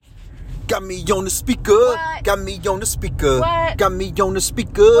Got me on the speaker. What? Got me on the speaker. What? Got me on the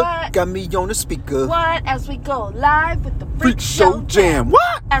speaker. What? Got me on the speaker. What? As we go live with the Freak Show Jam.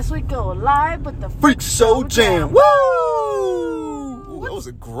 What? As we go live with the Freak Show Jam. Woo! Ooh, that was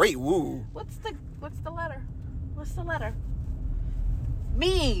a great woo. What's the letter? What's the letter?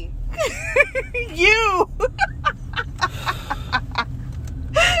 Me. You.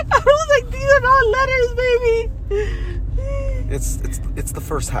 I was like, these are not letters, baby. It's the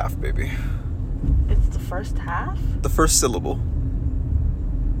first half, baby. It's the first half? The first syllable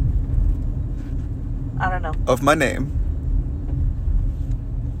I don't know. of my name.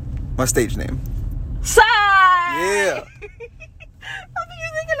 My stage name. Sai! Yeah. I think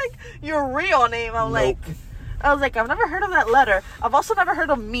you're thinking like your real name. I was like, I've never heard of that letter. I've also never heard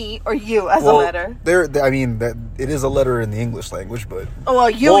of me or you as a letter. I mean, that it is a letter in the English language, but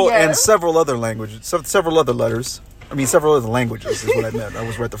and several other languages, several other letters. I mean, several other languages is what I meant. I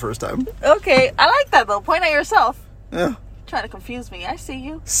was right the first time. Okay, I like that though. Point at yourself. Yeah. Trying to confuse me. I see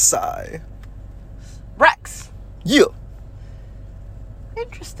you. Sigh. Rex. Yeah.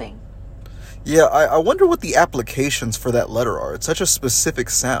 Interesting. Yeah, I wonder what the applications for that letter are. It's such a specific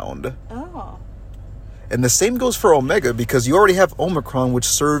sound. Oh. And the same goes for Omega, because you already have Omicron, which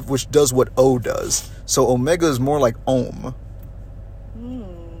does what O does. So Omega is more like Ohm.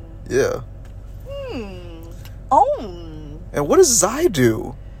 Yeah. And what does Xi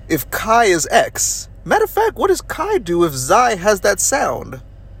do if Chi is X? Matter of fact, what does Chi do if Xi has that sound?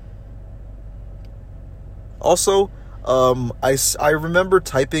 Also, I remember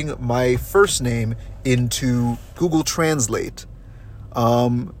typing my first name into Google Translate.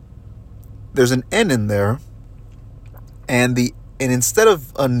 There's an N in there, and instead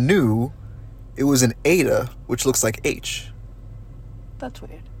of a nu, it was an eta, which looks like H. That's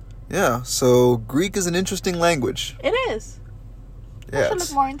weird. Yeah, so Greek is an interesting language. It is. Yeah, I should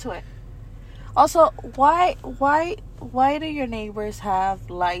look more into it. Also, why do your neighbors have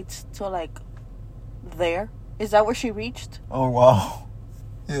lights to like there? Is that where she reached? Oh wow.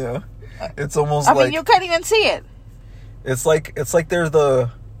 Yeah. It's almost I mean, you can't even see it. It's like they're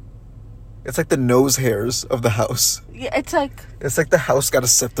it's like the nose hairs of the house. Yeah, it's like the house got a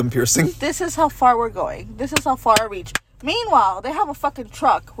septum piercing. This is how far we're going. This is how far I reach. Meanwhile, they have a fucking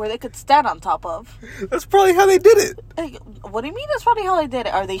truck where they could stand on top of. That's probably how they did it. Hey, what do you mean that's probably how they did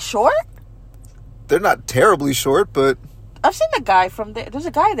it? Are they short? They're not terribly short, but I've seen the guy from there. There's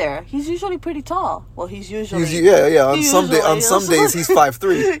a guy there. He's usually pretty tall. Well, he's usually... On some days, he's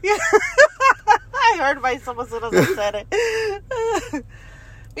 5'3". Yeah. I heard by someone as soon as I said it.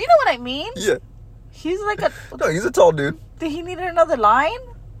 You know what I mean? Yeah. He's like No, he's a tall dude. Did he need another line?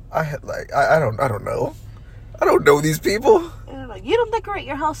 I don't know. I don't know these people. You don't decorate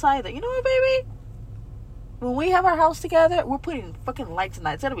your house either. You know what, baby? When we have our house together, we're putting fucking lights in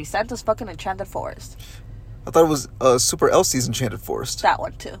that. It's gonna be Santa's fucking Enchanted Forest. I thought it was Super Elsie's Enchanted Forest. That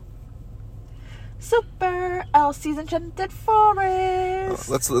one too. Super Elsie's Enchanted Forest.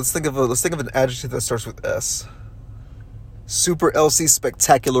 Let's think of an adjective that starts with S. Super Elsie's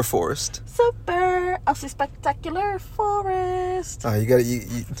Spectacular Forest. Super Elsie's Spectacular Forest. You gotta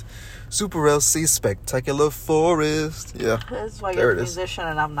Super Elsie's Spectacular Forest. Yeah. That's why you're a musician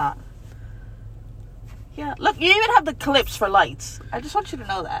and I'm not. Yeah. Look, you even have the clips for lights. I just want you to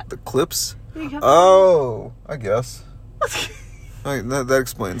know that. The clips? Oh, I guess. That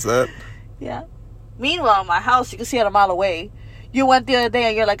explains that. Yeah. Meanwhile, my house, you can see it a mile away. You went the other day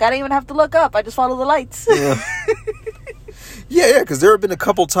and you're like, I didn't even have to look up. I just follow the lights. Yeah. Yeah, because there have been a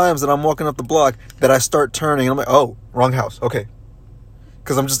couple times that I'm walking up the block that I start turning and I'm like, oh, wrong house. Okay.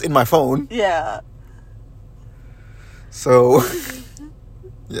 Because I'm just in my phone. Yeah. So,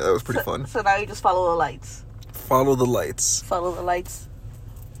 yeah, that was pretty fun. So now you just follow the lights. Follow the lights. Follow the lights.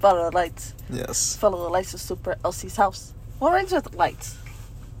 Follow the lights. Yes. Follow the lights to Super Elsie's house. What rhymes with lights?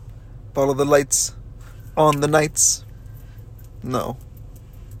 Follow the lights on the nights. No.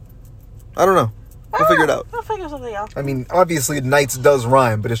 I don't know. We'll figure it out. We'll figure something out. I mean, obviously, nights does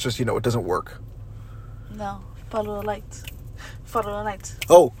rhyme, but it's just, it doesn't work. No. Follow the lights. Follow the lights.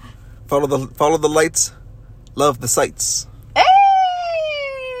 Oh. Follow the lights. Love the sights.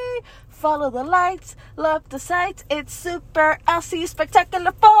 Hey! Follow the lights. Love the sights. It's Super Elsie's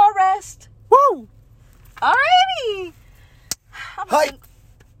Spectacular Forest. Woo! Alrighty. Hype.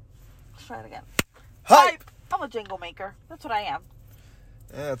 Let's try it again. Hype. I'm a jingle maker. That's what I am.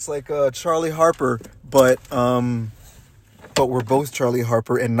 Yeah, it's like Charlie Harper, but we're both Charlie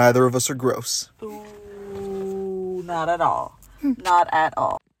Harper, and neither of us are gross. Ooh, not at all. Not at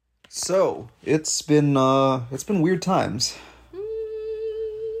all. So it's been weird times.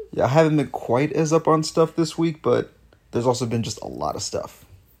 Yeah, I haven't been quite as up on stuff this week, but there's also been just a lot of stuff.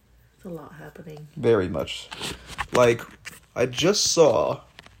 It's a lot happening. Very much. Like, I just saw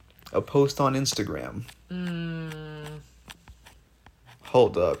a post on Instagram.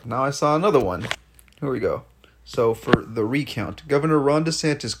 Hold up. Now I saw another one. Here we go. So, for the recount, Governor Ron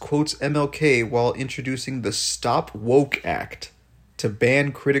DeSantis quotes MLK while introducing the Stop Woke Act to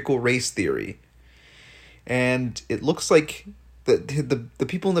ban critical race theory. And it looks like the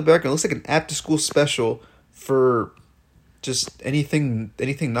people in the background, it looks like an after-school special for just anything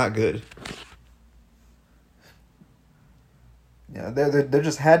not good. Yeah, there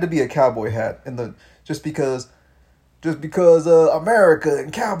just had to be a cowboy hat in the just because America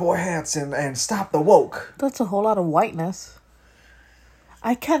and cowboy hats and stop the woke. That's a whole lot of whiteness.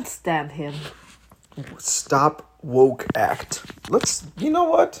 I can't stand him. Stop Woke Act. You know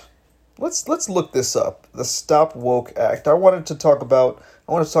what? Let's look this up. The Stop Woke Act. I wanted to talk about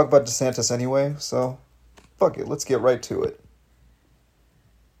DeSantis anyway, so fuck it. Let's get right to it.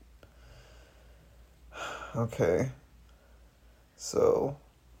 Okay. So,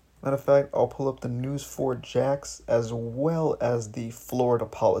 matter of fact, I'll pull up the News4Jax as well as the Florida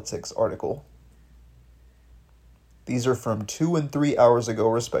Politics article. These are from 2 and 3 hours ago,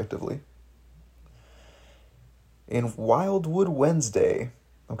 respectively. In Wildwood Wednesday,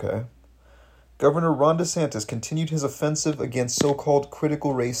 okay, Governor Ron DeSantis continued his offensive against so-called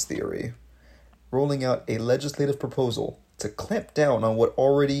critical race theory, rolling out a legislative proposal to clamp down on what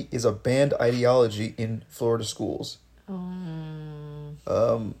already is a banned ideology in Florida schools.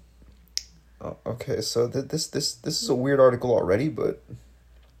 Okay, so this is a weird article already, but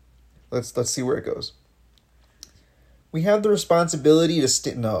let's see where it goes. We have the responsibility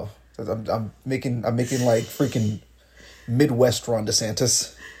to no, I'm making like freaking Midwest Ron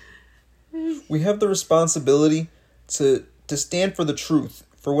DeSantis. We have the responsibility to stand for the truth,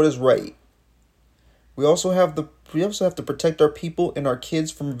 for what is right. We also have to protect our people and our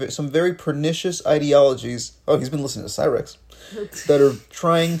kids from some very pernicious ideologies. Oh, he's been listening to Cyrex. that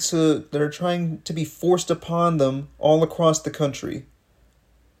are trying to be forced upon them all across the country.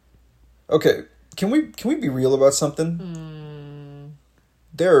 Okay, can we be real about something?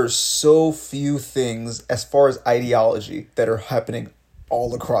 There are so few things as far as ideology that are happening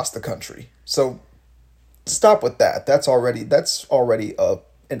all across the country. So stop with that. That's already an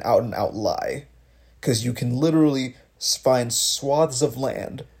out and out lie. Because you can literally find swaths of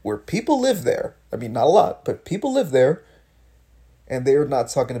land where people live there. I mean, not a lot, but people live there. And they are not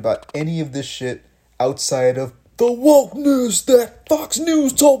talking about any of this shit outside of the wokeness that Fox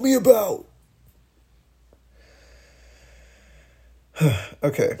News told me about.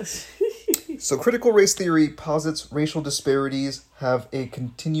 Okay. So critical race theory posits racial disparities have a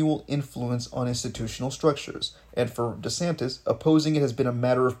continual influence on institutional structures. And for DeSantis, opposing it has been a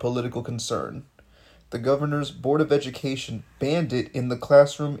matter of political concern. The governor's Board of Education banned it in the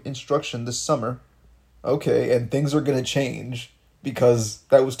classroom instruction this summer. Okay, and things are going to change because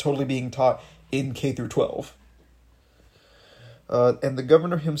that was totally being taught in K through 12. And the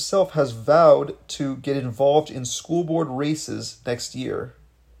governor himself has vowed to get involved in school board races next year.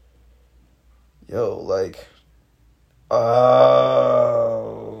 Yo, like... Oh...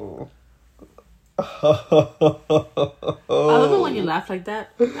 I love it when you laugh like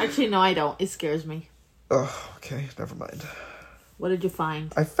that. Actually, no, I don't. It scares me. Oh, okay, never mind. What did you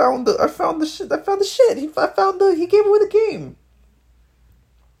find? I found the shit. He gave away the game.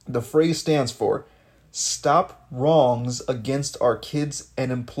 The phrase stands for Stop Wrongs Against Our Kids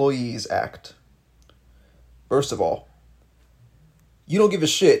and Employees Act. First of all, you don't give a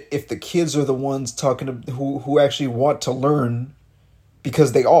shit if the kids are the ones who actually want to learn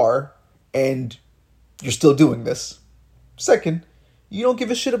because they are, and you're still doing this. Second, you don't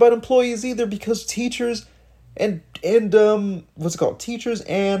give a shit about employees either because teachers and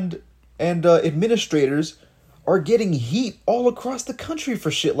administrators are getting heat all across the country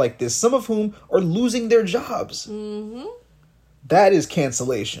for shit like this. Some of whom are losing their jobs. Mm-hmm. That is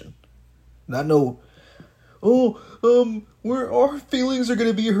cancellation. Not no, where our feelings are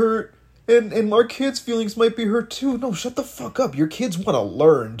gonna be hurt and our kids' feelings might be hurt too. No, shut the fuck up. Your kids want to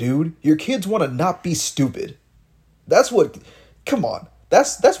learn, dude. Your kids want to not be stupid. Come on.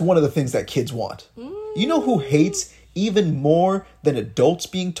 That's one of the things that kids want. You know who hates even more than adults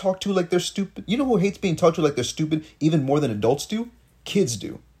being talked to like they're stupid? You know who hates being talked to like they're stupid even more than adults do? Kids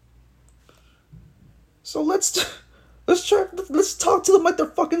do. So let's talk to them like they're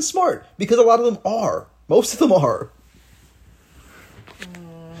fucking smart, because a lot of them are. Most of them are.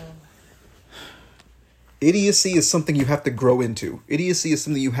 Idiocy is something you have to grow into. Idiocy is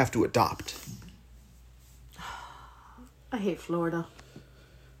something you have to adopt. I hate Florida.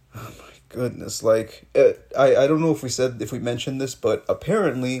 Oh my goodness. Like, I don't know if we mentioned this, but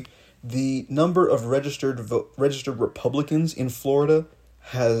apparently The number of registered Republicans in Florida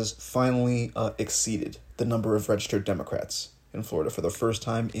has finally exceeded the number of registered Democrats in Florida for the first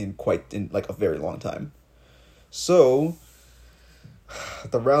time in like a very long time. So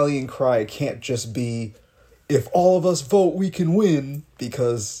the rallying cry can't just be, if all of us vote, we can win,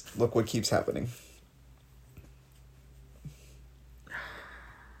 because look what keeps happening.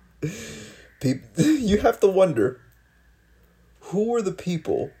 You have to wonder, who were the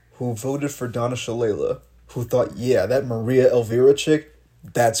people who voted for Donna Shalala who thought, yeah, that Maria Elvira chick,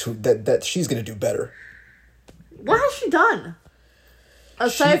 that's who that she's gonna do better. What has she done?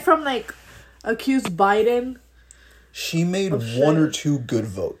 Aside from like accuse Biden. She made one or two good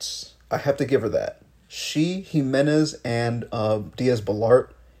votes. I have to give her that. She, Jimenez, and Diaz-Balart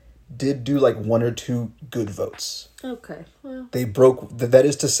did do like one or two good votes. Okay. Well. They broke, that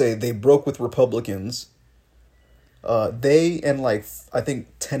is to say, they broke with Republicans. They and like, I think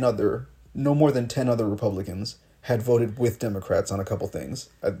no more than 10 other Republicans had voted with Democrats on a couple things.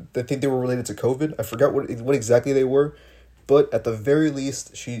 I think they were related to COVID. I forgot what exactly they were. But at the very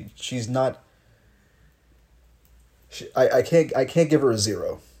least, she's not... I can't give her a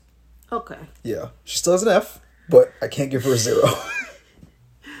 0. Okay. Yeah. She still has an F, but I can't give her a 0.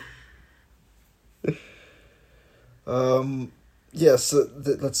 Yeah, so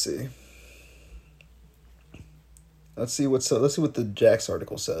let's see. Let's see what the Jax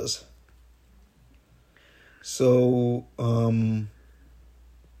article says. So,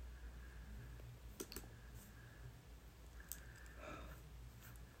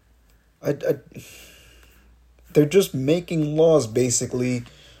 they're just making laws basically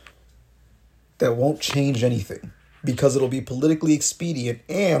that won't change anything because it'll be politically expedient,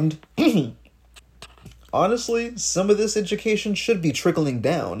 and honestly, some of this education should be trickling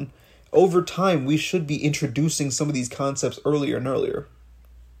down. Over time, we should be introducing some of these concepts earlier and earlier.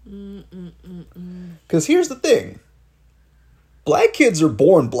 Because here's the thing. Black kids are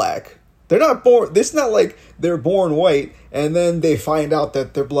born black. They're not born... It's not like they're born white and then they find out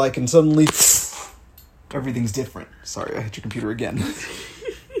that they're black and suddenly... everything's different. Sorry, I hit your computer again.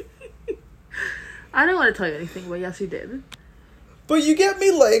 I don't want to tell you anything, but yes, you did. But you get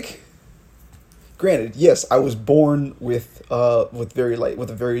me, like... Granted, yes, I was born with a very,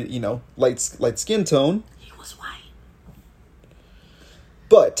 light skin tone. He was white.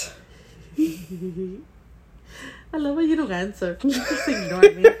 But... I love how you don't answer. You just ignore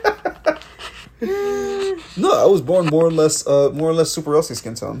me. No, I was born more or less super healthy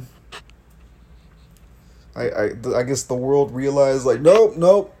skin tone. I guess the world realized, like,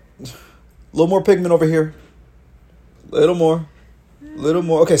 nope. A little more pigment over here. Little more.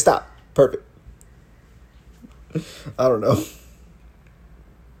 Okay, stop. Perfect. I don't know.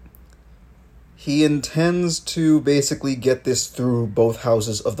 He intends to basically get this through both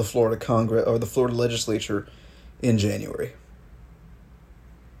houses of the Florida Congress or the Florida legislature in January.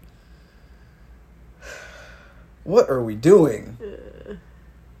 What are we doing?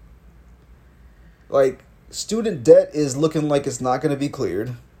 Like, student debt is looking like it's not going to be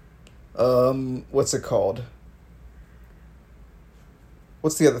cleared. What's it called?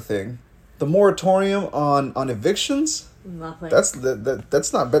 What's the other thing? The moratorium on evictions? Nothing. That's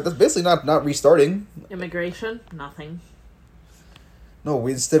basically not restarting. Immigration? Nothing. No,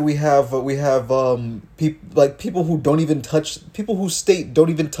 instead we have people who don't even touch, people whose state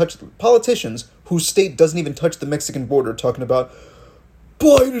don't even touch, politicians whose state doesn't even touch the Mexican border, talking about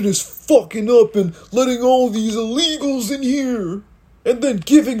Biden is fucking up and letting all these illegals in here and then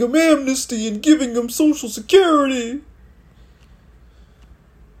giving them amnesty and giving them Social Security.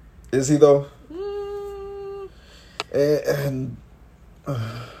 Is he though? And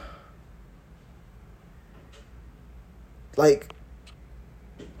like,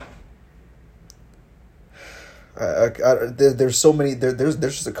 there's so many. There's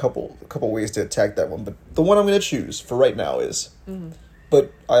just a couple ways to attack that one, but the one I'm going to choose for right now is,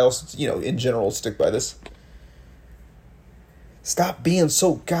 but I also, in general, stick by this. Stop being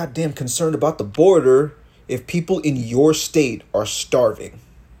so goddamn concerned about the border if people in your state are starving.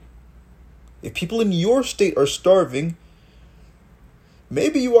 If people in your state are starving,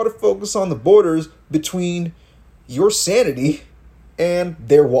 maybe you ought to focus on the borders between your sanity and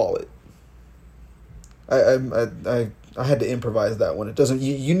their wallet. I had to improvise that one. It doesn't.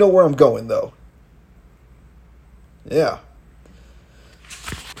 You know where I'm going though. Yeah.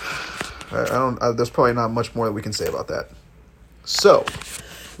 I don't. There's probably not much more that we can say about that. So,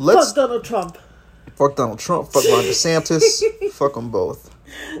 let's. Fuck Donald Trump. Fuck Donald Trump. Fuck Ron DeSantis. Fuck them both.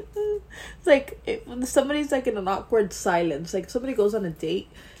 It's like when somebody's like in an awkward silence. Like somebody goes on a date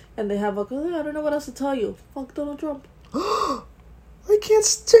and they have like, I don't know what else to tell you. Fuck Donald Trump. I can't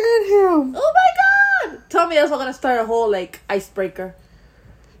stand him. Oh my god! Tell me that's not gonna start a whole, like, icebreaker.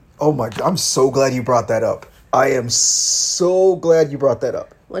 Oh my god, I'm so glad you brought that up. I am so glad you brought that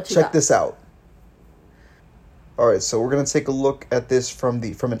up. What you Check got? this out. Alright, so we're gonna take a look at this from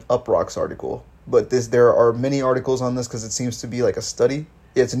an Uprocks article. But there are many articles on this because it seems to be like a study.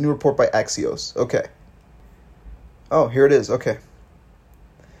 Yeah, it's a new report by Axios. Okay. Oh, here it is. Okay.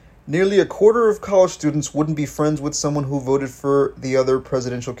 Nearly a quarter of college students wouldn't be friends with someone who voted for the other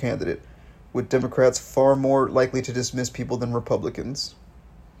presidential candidate, with Democrats far more likely to dismiss people than Republicans.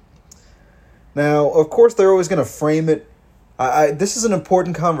 Now, of course, they're always going to frame it. This is an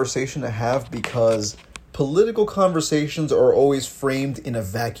important conversation to have because political conversations are always framed in a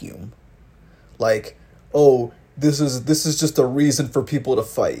vacuum. Like, oh, this is just a reason for people to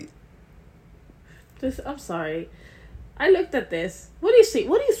fight. I'm sorry. I looked at this. What do you see?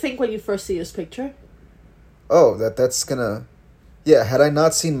 What do you think when you first see this picture? Oh, that's gonna... Yeah, had I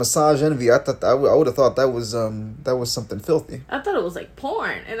not seen Massage Envy, I thought I would have thought that was something filthy. I thought it was like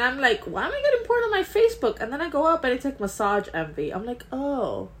porn, and I'm like, why am I getting porn on my Facebook? And then I go up and it's like Massage Envy. I'm like,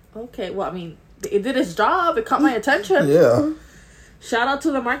 oh, okay. Well, I mean, it did its job. It caught my attention. Yeah. Shout out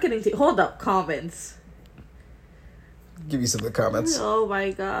to the marketing team. Hold up, comments. Give you some of the comments. Oh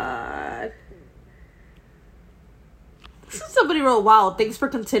my god. Somebody wrote, wow, thanks for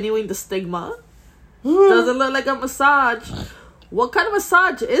continuing the stigma. Doesn't look like a massage. What kind of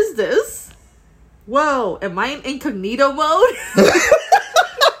massage is this? Whoa, am I in incognito mode?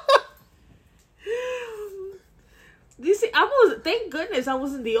 You see, thank goodness I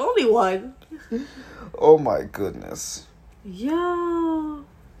wasn't the only one. Oh my goodness. Yeah.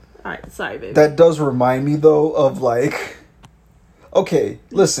 Alright, sorry, baby. That does remind me, though, of like... Okay,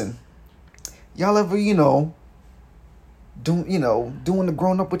 listen. Y'all ever, doing the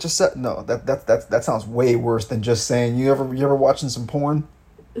grown up with yourself? No, that sounds way worse than just saying you ever watching some porn?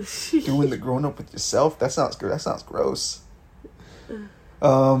 Doing the grown up with yourself? That sounds gross.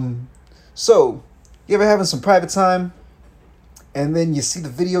 So you ever having some private time, and then you see the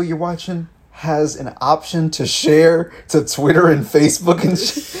video you're watching has an option to share to Twitter and Facebook and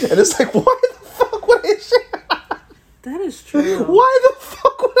it's like, why the fuck would I share? That is true. Why the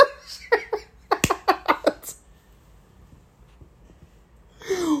fuck would I share?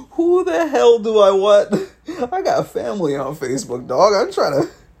 Who the hell do I want? I got a family on Facebook, dog. I'm trying to...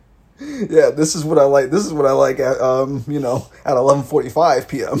 Yeah, this is what I like. This is what I like at, at 11:45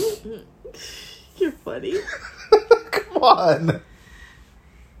 p.m. You're funny. Come on.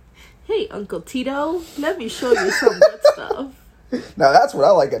 Hey, Uncle Tito, let me show you some good stuff. Now, that's what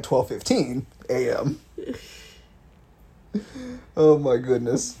I like at 12:15 a.m. Oh, my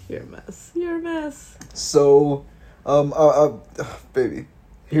goodness. You're a mess. You're a mess. So, baby,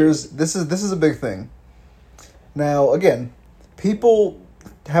 this is a big thing. Now, again, people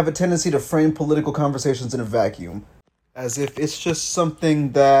have a tendency to frame political conversations in a vacuum, as if it's just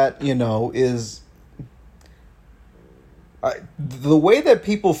something that, is... the way that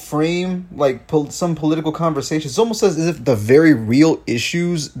people frame, like, some political conversations, it's almost as if the very real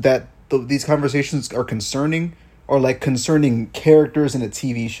issues that these conversations are concerning are, like, concerning characters in a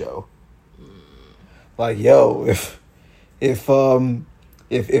TV show. Like, yo,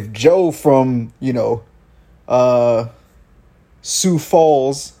 if Joe from, Sioux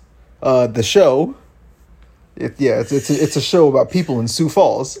Falls, the show, it's a show about people in Sioux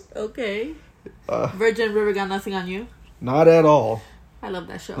Falls. Okay. Virgin River got nothing on you? Not at all. I love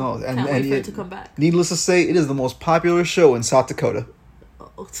that show. No, Can't wait for it to come back. Needless to say, it is the most popular show in South Dakota.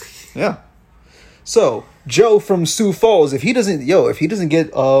 Oh. Yeah. So, Joe from Sioux Falls, if he doesn't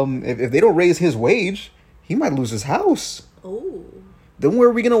get, if they don't raise his wage, he might lose his house. Oh. Then where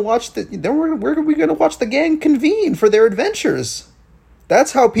are we gonna watch the gang convene for their adventures?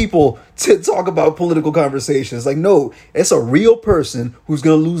 That's how people talk about political conversations. Like, no, it's a real person who's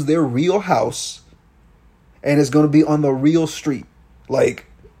gonna lose their real house, and it's gonna be on the real street. Like,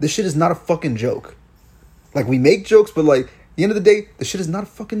 this shit is not a fucking joke. Like, we make jokes, but like, at the end of the day, the shit is not a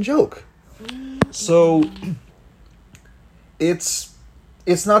fucking joke. So, it's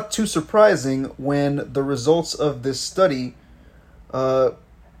not too surprising when the results of this study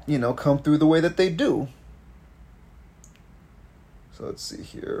come through the way that they do. So let's see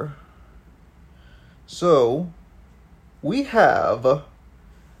here. So we have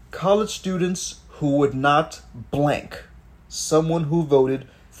college students who would not blank someone who voted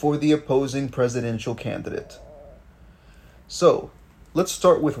for the opposing presidential candidate. So let's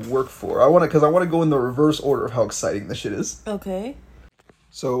start with work for. I want to go in the reverse order of how exciting this shit is. Okay.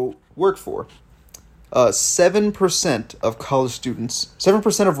 So work for. 7% of college students,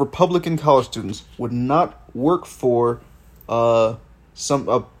 7% of Republican college students would not work for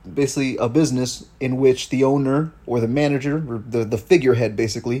basically a business in which the owner or the manager or the figurehead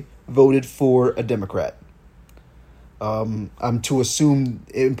basically voted for a Democrat. I'm to assume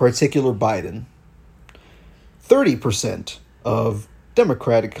in particular Biden. 30% of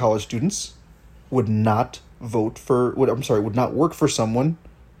Democratic college students would not vote for would not work for someone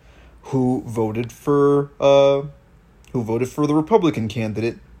who voted for the Republican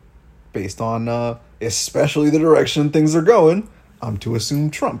candidate based on especially the direction things are going. I'm to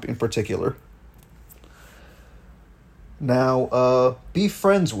assume Trump in particular. Now, be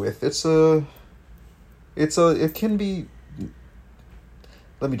friends with. It can be.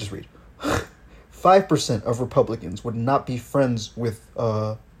 Let me just read. 5% of Republicans would not be friends with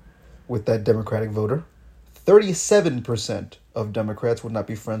that Democratic voter. 37% of Democrats would not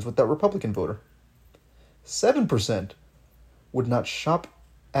be friends with that Republican voter. 7% would not shop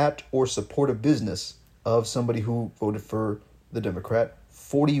at or support a business of somebody who voted for the Democrat.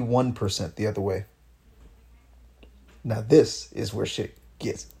 41% the other way. Now this is where shit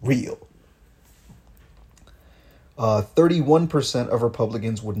gets real. 31% of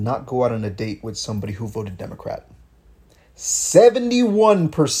Republicans would not go out on a date with somebody who voted Democrat.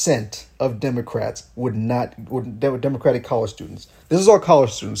 71% of Democrats Democratic college students. This is all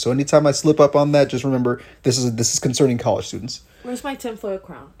college students. So anytime I slip up on that, just remember this is concerning college students. Where's my tinfoil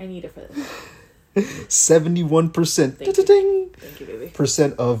crown? I need it for this. 71% Thank you, baby.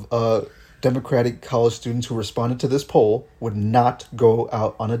 percent of Democratic college students who responded to this poll would not go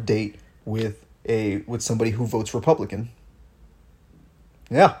out on a date with somebody who votes Republican.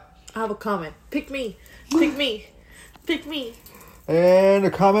 Yeah. I have a comment. Pick me. Pick me. Pick me. And a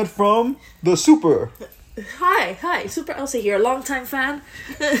comment from the Super. Hi. Super Elsa here. Long time fan.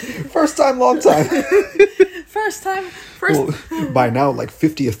 First time, long time. First time. Well, by now, like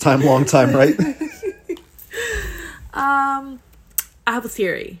 50th time, long time, right? I have a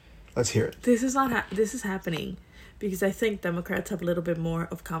theory. Let's hear it. This is not. This is happening because I think Democrats have a little bit more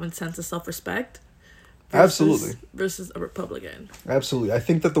of common sense and self-respect. Absolutely. Versus a Republican. Absolutely. I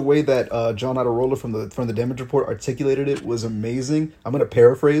think that the way that John Adirola from the Damage Report articulated it was amazing. I'm going to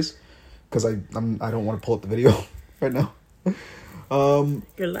paraphrase because I don't want to pull up the video right now.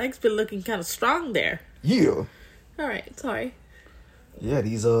 Your leg's been looking kind of strong there. Yeah. All right. Sorry. Yeah,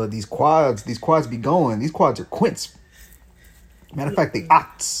 these quads be going. These quads are quints. Matter of fact, they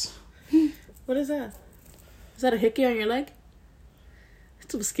octs. What is that? Is that a hickey on your leg?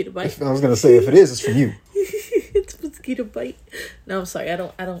 It's a mosquito bite. I was gonna say if it is, it's from you. It's a mosquito bite. No, I'm sorry. I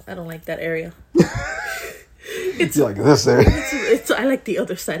don't like that area. It's like this there. I like the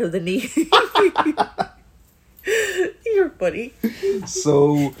other side of the knee. You're funny.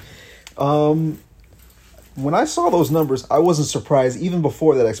 So, when I saw those numbers, I wasn't surprised even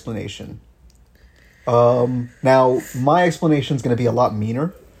before that explanation. Now my explanation is going to be a lot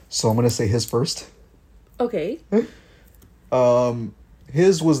meaner, so I'm going to say his first. Okay.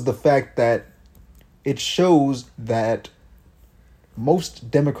 His was the fact that it shows that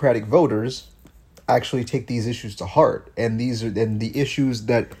most Democratic voters actually take these issues to heart, and the issues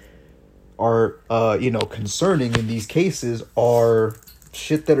that are concerning in these cases are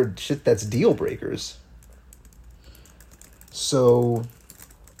shit that's deal breakers. So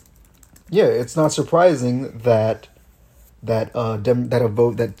yeah, it's not surprising that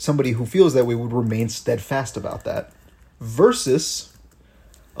somebody who feels that way would remain steadfast about that, versus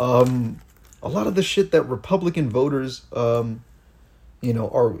a lot of the shit that Republican voters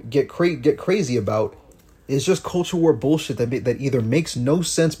get crazy about is just culture war bullshit that either makes no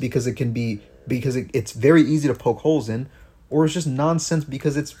sense because it's very easy to poke holes in, or it's just nonsense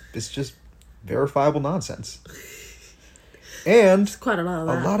because it's just verifiable nonsense. And There's quite a lot of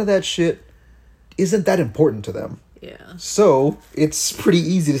that. A lot of that shit isn't that important to them. Yeah. So it's pretty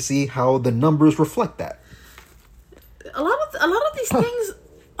easy to see how the numbers reflect that. A lot of these things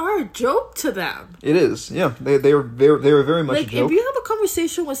are a joke to them. It is, yeah. They are very much like, a joke. if you have a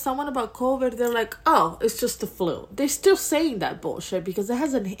conversation with someone about COVID, they're like, "Oh, it's just the flu." They're still saying that bullshit because it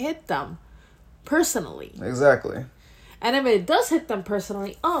hasn't hit them personally. Exactly. And if it does hit them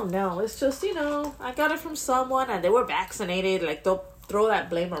personally, oh no, it's just, I got it from someone and they were vaccinated. Like, they'll throw that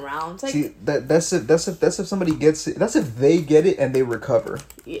blame around. It's like, see, that's if somebody gets it. That's if they get it and they recover.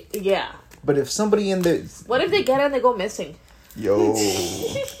 Yeah. But if somebody in there, what if they get it and they go missing? Yo.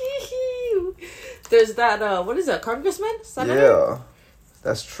 There's that. What is that? Congressman? Senator? Yeah,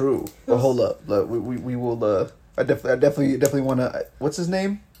 that's true. But hold up, we will. I definitely want to. What's his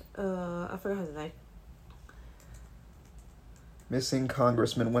name? I forgot his name. Missing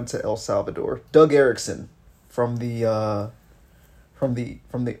congressman went to El Salvador. Doug Erickson from the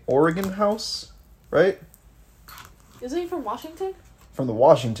Oregon House, right? Isn't he from Washington? from the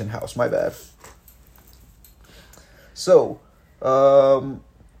Washington House. My bad. So, what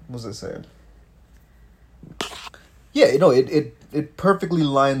was I saying? Yeah, it perfectly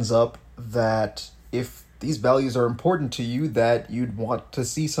lines up that if these values are important to you, that you'd want to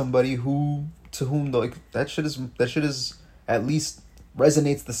see somebody to whom like that shit is at least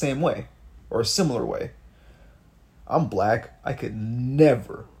resonates the same way or a similar way. I'm black. I could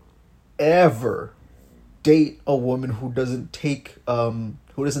never, ever date a woman who doesn't take the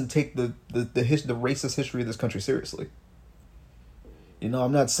racist history of this country seriously. You know,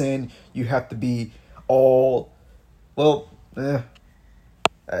 I'm not saying you have to be all, well,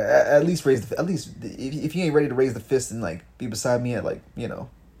 at least if you ain't ready to raise the fist and like be beside me at like, you know,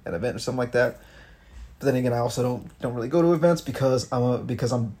 an event or something like that. But then again, I also don't really go to events because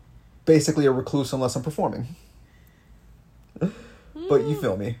I'm basically a recluse unless I'm performing. But you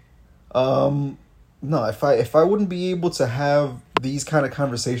feel me? No, if I wouldn't be able to have these kind of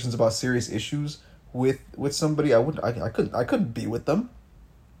conversations about serious issues with somebody, I couldn't be with them.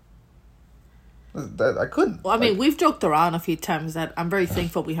 I couldn't. Well, I mean, we've joked around a few times that I'm very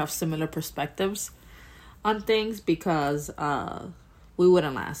thankful we have similar perspectives on things because we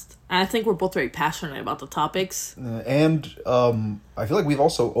wouldn't last. And I think we're both very passionate about the topics. And I feel like we've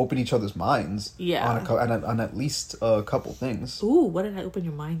also opened each other's minds. Yeah. On at least a couple things. Ooh, what did I open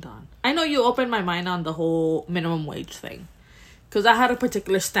your mind on? I know you opened my mind on the whole minimum wage thing. Because I had a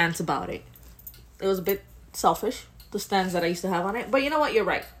particular stance about it. It was a bit selfish, the stance that I used to have on it. But you know what? You're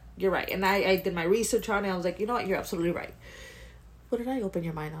right. You're right. And I did my research on it. I was like, you know what? You're absolutely right. What did I open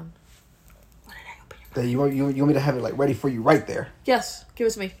your mind on? You want me to have it like ready for you right there? Yes. Give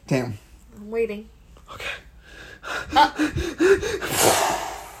it to me. Damn. I'm waiting. Okay.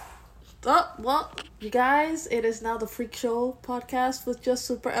 Well, you guys, it is now the Freak Show podcast with just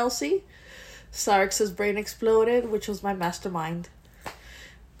Super Elsie. Sark's brain exploded, which was my mastermind.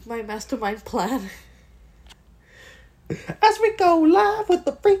 My mastermind plan. As we go live with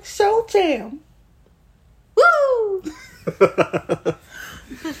the Freak Show Jam. Woo!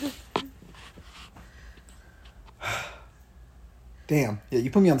 Damn. Yeah, you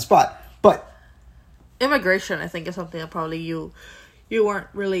put me on the spot. But immigration, I think, is something that probably you weren't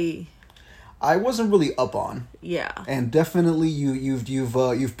really. I wasn't really up on. Yeah. And definitely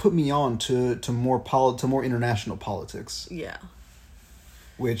you've put me on to more international politics. Yeah.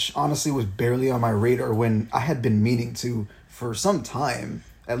 Which honestly was barely on my radar when I had been meaning to, for some time,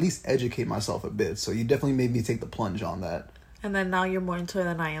 at least educate myself a bit. So you definitely made me take the plunge on that. And then now you're more into it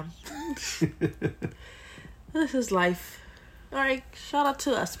than I am. This is life. Alright, shout out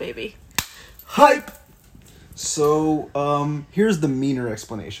to us, baby. Hype! So, here's the meaner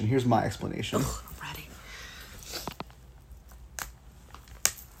explanation. Here's my explanation. Ugh, I'm ready.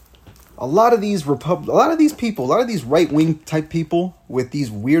 A lot of these people, a lot of these right-wing type people with these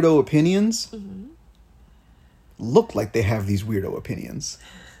weirdo opinions look like they have these weirdo opinions.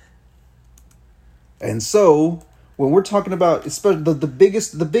 And so, when we're talking about, especially the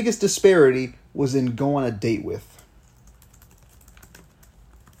biggest disparity was in go on a date with.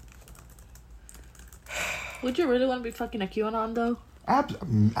 Would you really want to be fucking a QAnon, though?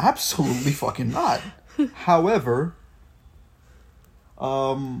 Absolutely fucking not. However,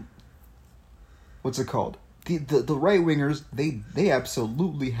 what's it called? The right-wingers, they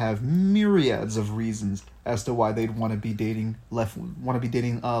absolutely have myriads of reasons as to why they'd want to be dating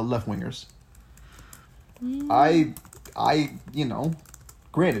left-wingers. I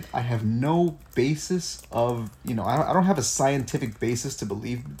granted, I have no basis of, I don't have a scientific basis to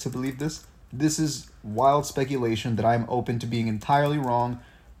believe this. This is wild speculation that I'm open to being entirely wrong,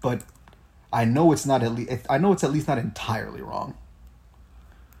 but I know it's at least not entirely wrong.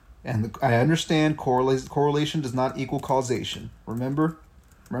 And I understand correlation does not equal causation. Remember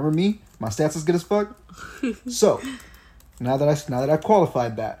me? My stats is good as fuck. So, now that I've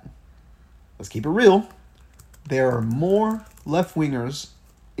qualified that, let's keep it real. There are more left-wingers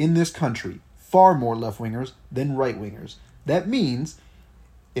in this country, far more left-wingers than right-wingers. That means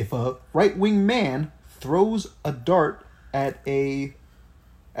if a right-wing man throws a dart at a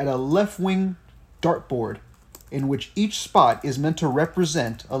left-wing dartboard in which each spot is meant to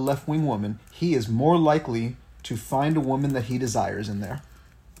represent a left-wing woman, he is more likely to find a woman that he desires in there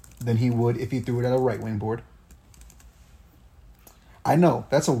than he would if he threw it at a right-wing board. I know,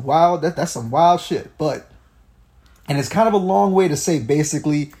 that's some wild shit, and it's kind of a long way to say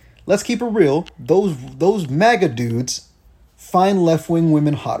basically, let's keep it real, those MAGA dudes find left-wing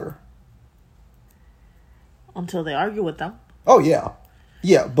women hotter. Until they argue with them. Oh, yeah.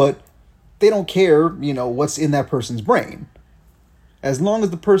 Yeah, but they don't care, what's in that person's brain. As long as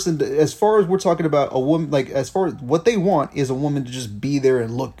the person, as far as we're talking about a woman, like as far as what they want is a woman to just be there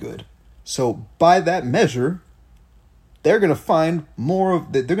and look good. So by that measure, they're gonna find more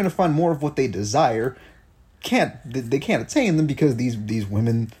of what they desire. They can't attain them because these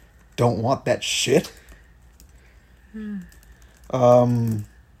women don't want that shit. They don't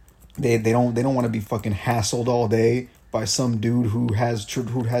want to be fucking hassled all day by some dude who has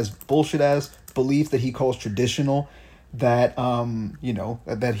bullshit ass belief that he calls traditional, that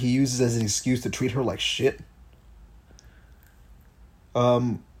that he uses as an excuse to treat her like shit.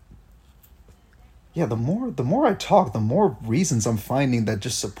 Yeah, the more I talk, the more reasons I'm finding that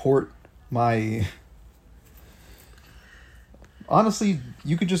just support my. Honestly,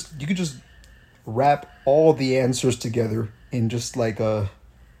 you could just wrap all the answers together in just like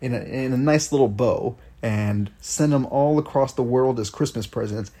in a nice little bow and send them all across the world as Christmas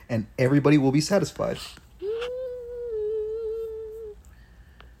presents, and everybody will be satisfied.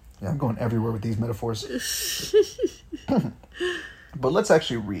 Yeah, I'm going everywhere with these metaphors. But let's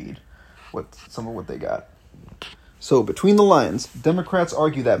actually read some of what they got. So, between the lines, Democrats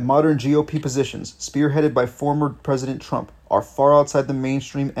argue that modern GOP positions, spearheaded by former President Trump, are far outside the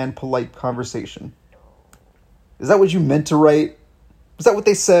mainstream and polite conversation. Is that what you meant to write? Is that what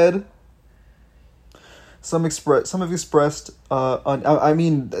they said? Some have expressed.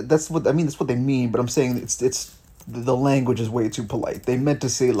 That's what they mean. But I'm saying it's the language is way too polite. They meant to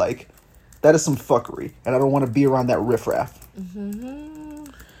say like, that is some fuckery, and I don't want to be around that riffraff. Mm-hmm.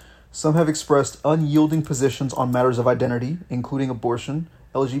 Some have expressed unyielding positions on matters of identity, including abortion,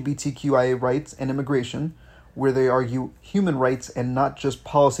 LGBTQIA rights, and immigration, where they argue human rights and not just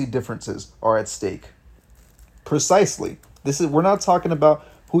policy differences are at stake. Precisely. We're not talking about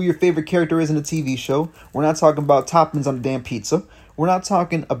who your favorite character is in a TV show. We're not talking about toppings on a damn pizza. We're not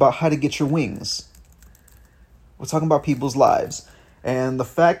talking about how to get your wings. We're talking about people's lives. And the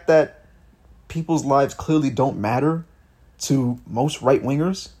fact that people's lives clearly don't matter to most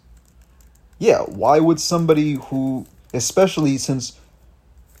right-wingers, yeah, why would somebody who, especially since,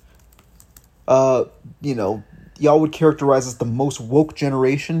 y'all would characterize as the most woke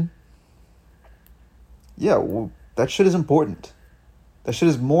generation, yeah, well, that shit is important. That shit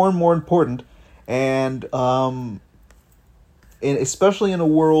is more and more important, and especially in a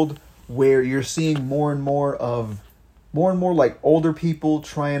world where you're seeing more and more like older people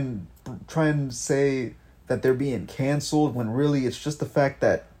try and say that they're being canceled when really it's just the fact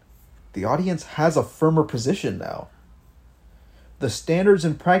that the audience has a firmer position now. The standards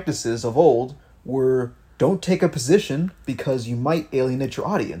and practices of old were don't take a position because you might alienate your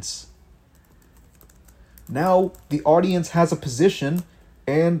audience. Now the audience has a position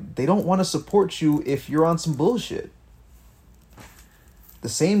and they don't want to support you if you're on some bullshit. The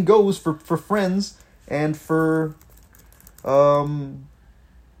same goes for friends and for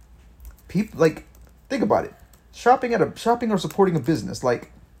people. Like, think about it. Shopping or supporting a business,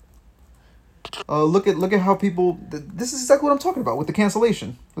 like look at how people. This is exactly what I'm talking about with the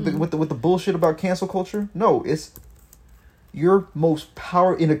cancellation, with the bullshit about cancel culture. No, it's your most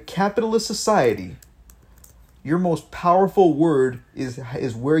power in a capitalist society. Your most powerful word is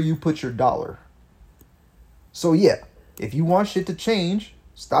where you put your dollar. So yeah, if you want shit to change,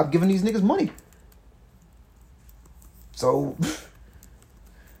 stop giving these niggas money. So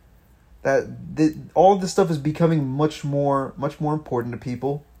all of this stuff is becoming much more important to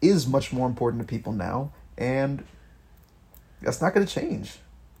people. Is much more important to people now, and that's not going to change.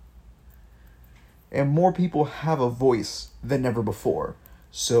 And more people have a voice than ever before,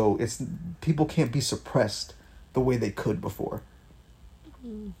 so people can't be suppressed the way they could before.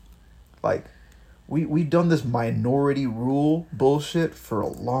 Like, we've done this minority rule bullshit for a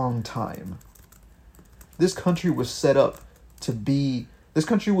long time. This country was set up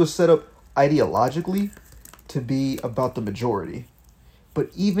ideologically to be about the majority. But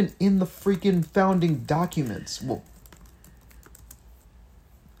even in the freaking founding documents,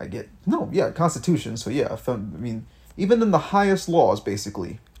 Constitution. So yeah, even in the highest laws,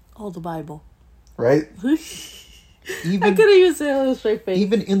 basically. Oh, the Bible. Right? I couldn't even say it with a straight face.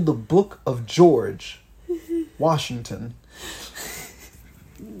 Even in the Book of George Washington.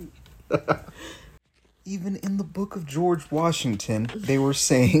 Even in the Book of George Washington, they were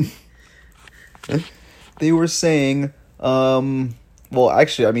saying, well,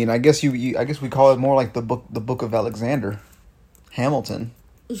 actually, I guess I guess we call it more like the Book of Alexander Hamilton.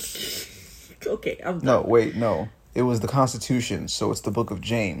 Okay, I'm done. No, wait, no. It was the Constitution, so it's the Book of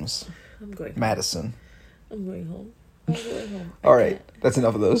James. I'm going Madison. I'm going home. All right, that's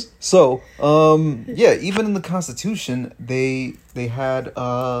enough of those. So, yeah, even in the Constitution, they had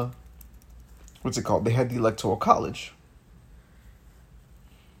what's it called? They had the Electoral College.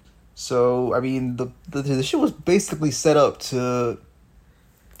 So I mean, the shit was basically set up to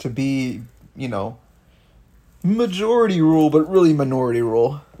be, you know, majority rule, but really minority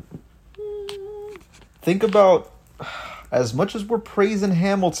rule. Think about, as much as we're praising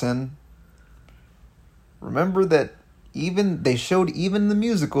Hamilton, remember that they showed even in the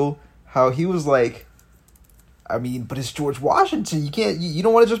musical how he was like, I mean, but it's George Washington. You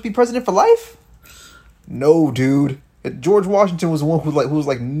don't want to just be president for life? No, dude. George Washington was the one who was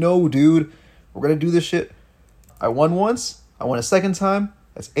like, no, dude, we're gonna do this shit. I won once. I won a second time.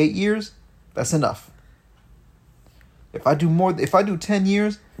 That's 8 years. That's enough. If I do 10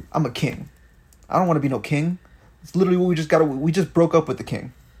 years, I'm a king. I don't want to be no king. It's literally what we just broke up with the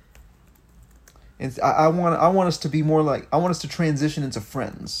king. And I want us to be more like, I want us to transition into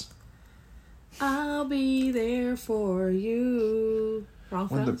friends. I'll be there for you. Wrong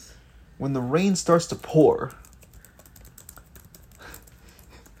friends. When the rain starts to pour,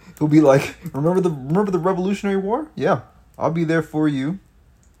 he'll be like, remember the Revolutionary War? Yeah, I'll be there for you.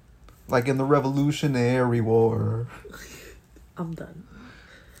 Like in the Revolutionary War. I'm done.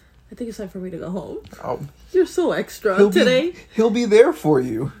 I think it's time for me to go home. Oh, you're so extra today. He'll be there for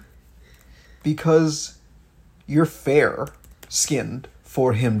you. Because you're fair-skinned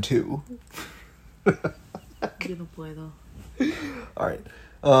for him too. You're a boy though. Alright.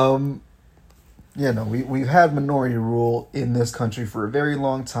 Yeah, no, we've had minority rule in this country for a very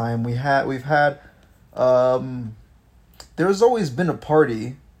long time. We've had there's always been a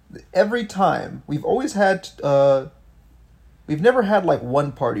party. Every time we've always had we've never had like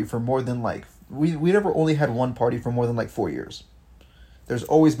one party for more than like we never only had one party for more than like 4 years. There's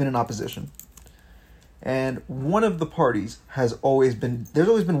always been an opposition. And one of the parties there's always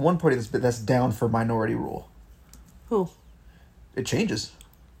been one party that's down for minority rule. Who? It changes.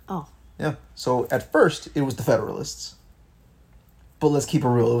 Oh. Yeah. So at first it was the Federalists. But let's keep it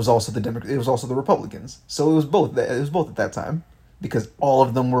real, it was also the Republicans. So it was both at that time, because all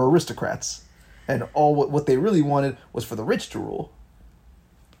of them were aristocrats. And what they really wanted was for the rich to rule.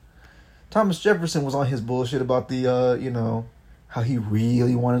 Thomas Jefferson was on his bullshit about the how he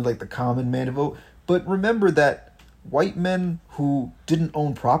really wanted like the common man to vote. But remember that white men who didn't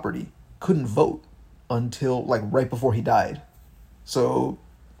own property couldn't vote until like right before he died. So,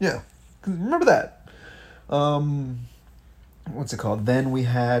 yeah, remember that. What's it called? Then we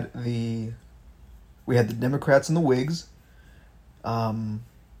had the Democrats and the Whigs. I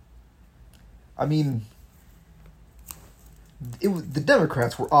mean, the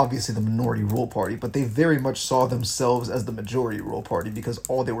Democrats were obviously the minority rule party, but they very much saw themselves as the majority rule party because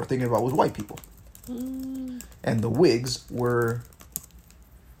all they were thinking about was white people. And the Whigs were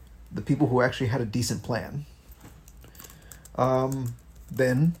the people who actually had a decent plan.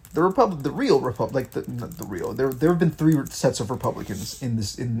 Then the real Republic, there have been 3 sets of Republicans in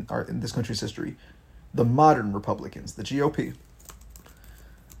this country's history. The modern Republicans, the GOP.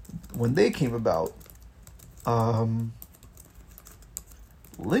 When they came about,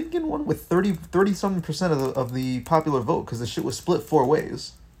 Lincoln won with 30-something% of the popular vote because the shit was split 4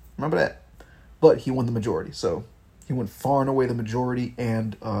 ways. Remember that? But he won the majority, so he went far and away the majority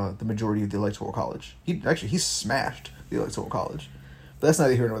and the majority of the Electoral College. He smashed the Electoral College. But that's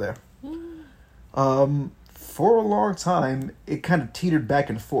neither here nor there. For a long time, it kind of teetered back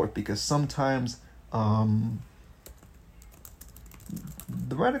and forth because sometimes the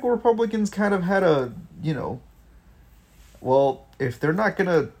radical Republicans kind of had a, well, if they're not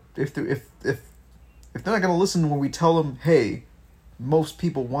gonna listen when we tell them, hey, most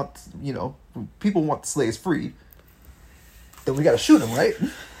people want the slaves freed, then we gotta shoot them, right?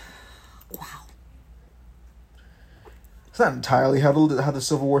 Wow. It's not entirely how the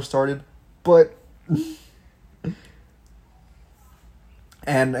Civil War started, but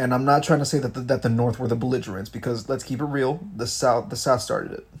and I'm not trying to say that the North were the belligerents, because let's keep it real, the South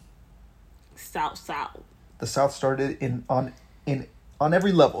started it. South. The South started it on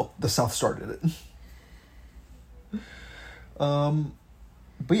every level. The South started it.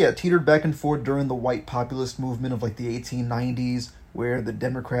 But yeah, it teetered back and forth during the white populist movement of like the 1890s, where the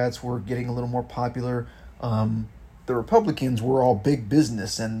Democrats were getting a little more popular. The Republicans were all big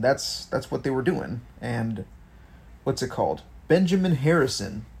business, and that's what they were doing. And what's it called? Benjamin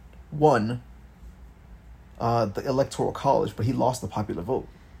Harrison won the Electoral College, but he lost the popular vote.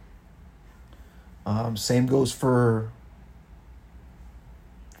 Same goes for,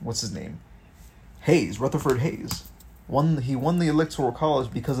 what's his name? Hayes, Rutherford Hayes. He won the Electoral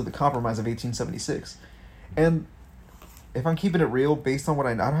College because of the Compromise of 1876. And if I'm keeping it real, based on what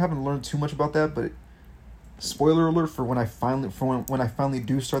I haven't learned too much about that, but spoiler alert for when I finally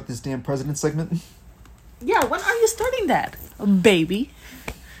do start this damn president segment. Yeah, when are you starting that, baby?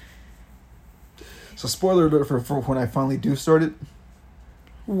 So spoiler alert for when I finally do start it.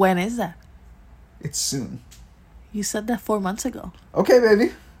 When is that? It's soon. You said that 4 months ago. Okay,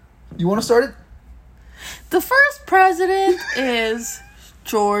 baby. You want to start it? The first president is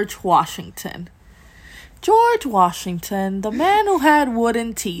George Washington. George Washington, the man who had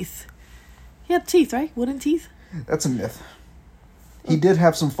wooden teeth. He had teeth, right? Wooden teeth? That's a myth. He did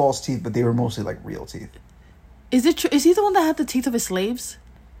have some false teeth, but they were mostly like real teeth. Is it true? Is he the one that had the teeth of his slaves?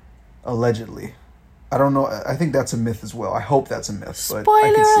 Allegedly. I don't know. I think that's a myth as well. I hope that's a myth. But Spoiler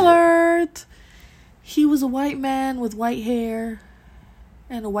I can see alert! He was a white man with white hair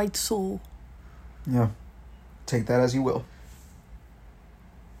and a white soul. Yeah. Take that as you will.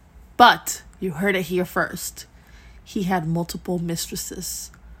 But you heard it here first. He had multiple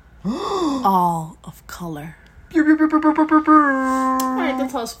mistresses. All of color. Alright,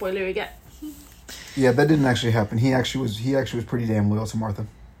 that's how spoiler we get. Yeah, that didn't actually happen. He actually was pretty damn loyal to Martha.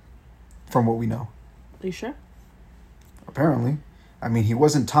 From what we know. Are you sure? Apparently. I mean, he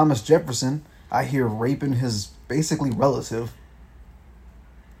wasn't Thomas Jefferson. I hear raping his basically relative.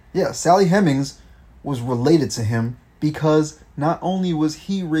 Yeah, Sally Hemings was related to him because not only was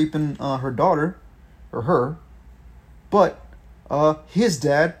he raping her daughter, or her, but his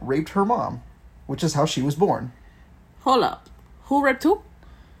dad raped her mom, which is how she was born. Hold up. Who raped who?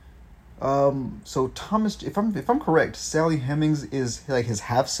 So Thomas, if I'm correct, Sally Hemings is like his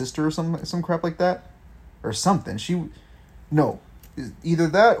half sister or some crap like that, or something. Either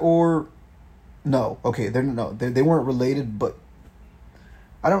that or no. Okay, they weren't related, but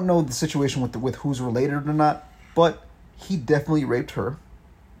I don't know the situation with who's related or not. But he definitely raped her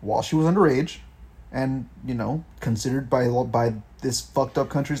while she was underage, and considered by this fucked up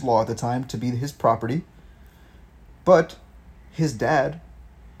country's law at the time to be his property. But his dad,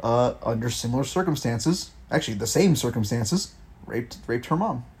 under similar circumstances, actually the same circumstances, raped her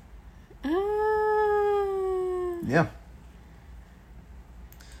mom. Yeah.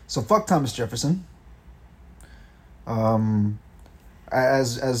 So fuck Thomas Jefferson. As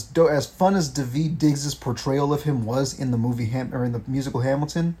fun as Daveed Diggs' portrayal of him was in the movie or in the musical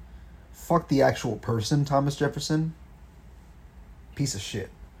Hamilton, fuck the actual person Thomas Jefferson. Piece of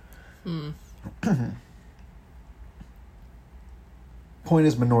shit. Point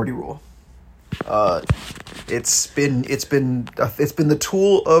is minority rule. It's been the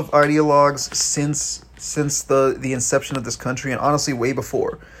tool of ideologues since the inception of this country, and honestly way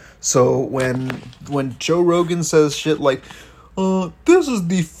before. So when Joe Rogan says shit like, this is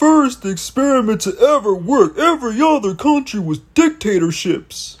the first experiment to ever work. Every other country was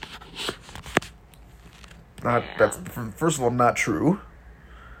dictatorships. That's first of all not true.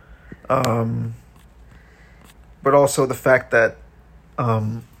 But also the fact that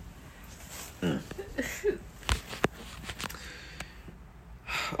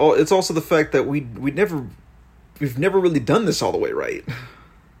it's also the fact that we've never really done this all the way right.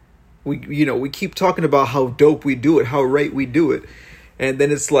 We keep talking about how dope we do it, how right we do it, and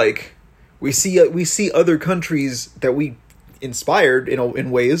then it's like we see other countries that we inspired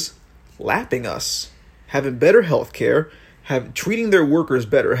in ways lapping us, having better healthcare, treating their workers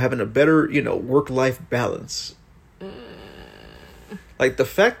better, having a better work-life balance. Like the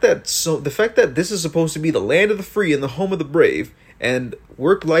fact that this is supposed to be the land of the free and the home of the brave, and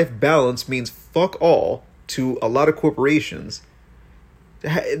work-life balance means fuck all to a lot of corporations.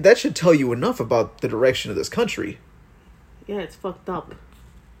 That should tell you enough about the direction of this country. Yeah, it's fucked up.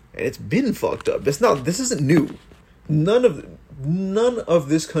 And it's been fucked up. This isn't new. None of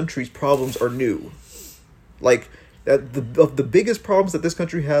this country's problems are new. Like of the biggest problems that this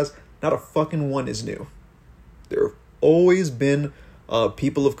country has, not a fucking one is new. There have always been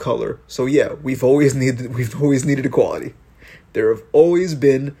people of color. So yeah, we've always needed equality. There have always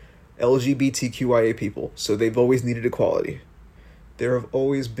been LGBTQIA people, so they've always needed equality. There have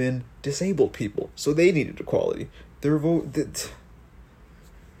always been disabled people, so they needed equality. We've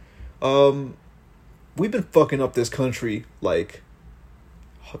been fucking up this country like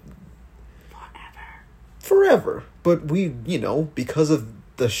forever. But because of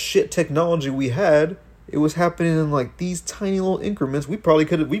the shit technology we had, it was happening in like these tiny little increments. We probably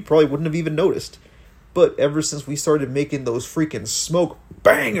wouldn't have even noticed. But ever since we started making those freaking smoke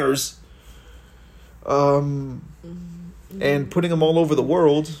bangers, and putting them all over the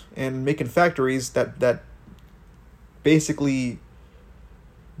world and making factories that basically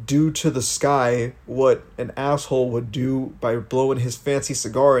do to the sky what an asshole would do by blowing his fancy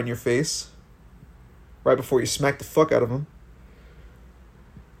cigar in your face right before you smack the fuck out of him.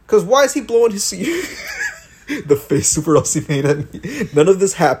 Because why is he blowing his cigar? The face super else he made at me. None of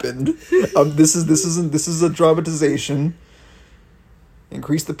this happened. This is a dramatization.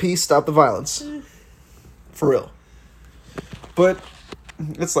 Increase the peace, stop the violence. For real. But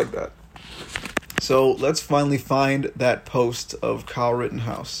it's like that. So let's finally find that post of Kyle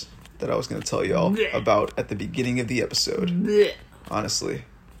Rittenhouse that I was going to tell y'all about at the beginning of the episode. Honestly.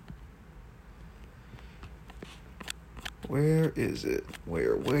 Where is it?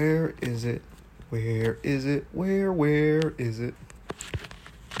 Where is it? Where is it? Where is it?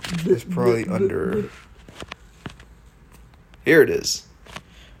 It's probably under... Here it is.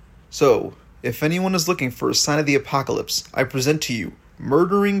 So, if anyone is looking for a sign of the apocalypse, I present to you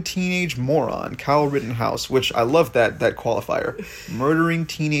murdering teenage moron Kyle Rittenhouse, which I love that qualifier. Murdering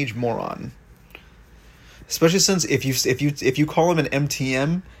teenage moron. Especially since if you call him an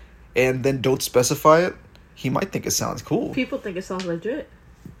MTM and then don't specify it, he might think it sounds cool. People think it sounds legit.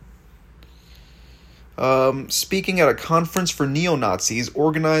 Speaking at a conference for neo-Nazis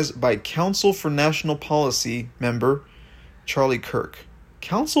organized by Council for National Policy member Charlie Kirk.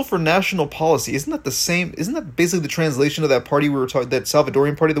 Council for National Policy, isn't that the same? Isn't that basically the translation of that party we were talking? That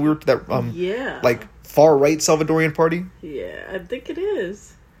Salvadorian party that we were yeah, like far right Salvadorian party. Yeah, I think it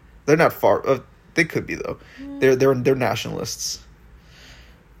is. They're not far. They could be though. They're nationalists.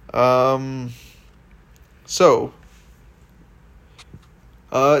 So,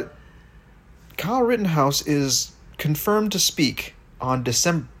 Kyle Rittenhouse is confirmed to speak on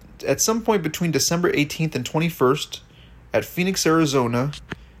at some point between December 18th and 21st at Phoenix, Arizona,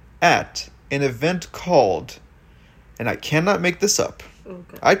 at an event called, and I cannot make this up.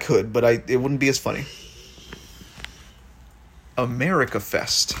 Okay. I could, but it wouldn't be as funny. America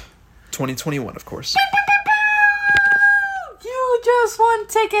Fest 2021, of course. You just won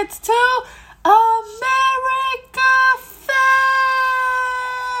tickets to America Fest.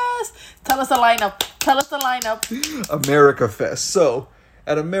 Tell us the lineup. America Fest. So,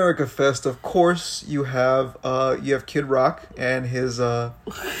 at America Fest, of course, you have Kid Rock and his sorry,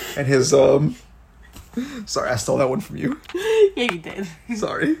 I stole that one from you. Yeah, you did.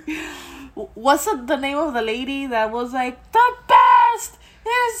 Sorry. What's the name of the lady that was like, the best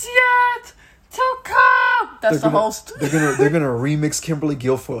is yet to come? That's the host. They're gonna remix Kimberly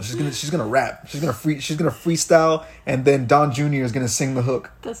Guilfoyle. She's gonna rap. She's gonna freestyle, and then Don Jr. is gonna sing the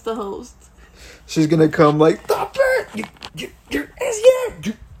hook. That's the host. She's gonna come like, the best is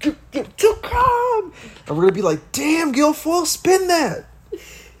yet to come, and we're gonna be like, damn, Guilfoyle, spin that.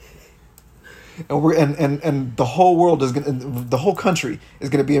 And the whole world the whole country is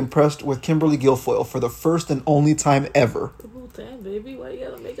gonna be impressed with Kimberly Guilfoyle for the first and only time ever. Oh damn, baby, why you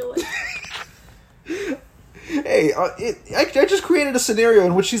gotta make it like? Hey, I just created a scenario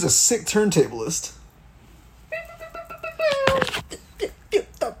in which she's a sick turntablist.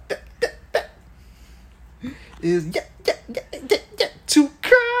 Is to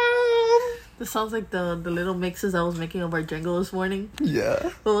come. This sounds like the little mixes I was making of our jingle this morning. Yeah.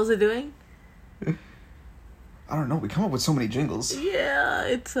 What was it doing? I don't know. We come up with so many jingles. Yeah,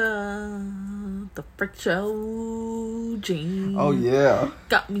 it's the Frick Show jingle. Oh yeah.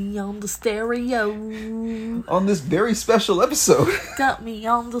 Got me on the stereo. On this very special episode. Got me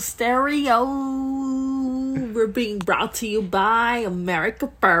on the stereo. We're being brought to you by America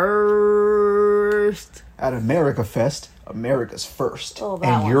First. At America Fest, America's first. Oh, that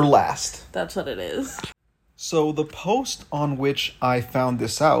and one. you're last. That's what it is. So the post on which I found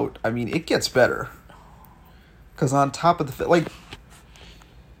this out, I mean, it gets better. Because on top of the...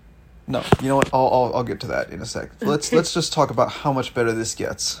 No, you know what? I'll get to that in a sec. Let's just talk about how much better this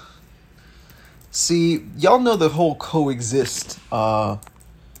gets. See, y'all know the whole coexist... y'all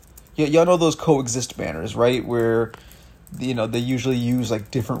know those coexist banners, right? Where... they usually use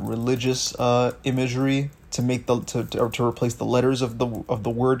like different religious imagery to make to replace the letters of the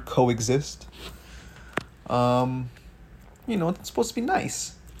word coexist. It's supposed to be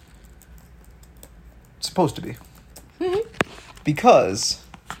nice. It's supposed to be. Because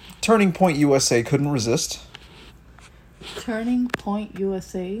Turning Point USA couldn't resist. Turning Point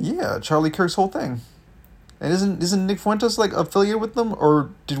USA? Yeah, Charlie Kirk's whole thing. And isn't Nick Fuentes like affiliated with them, or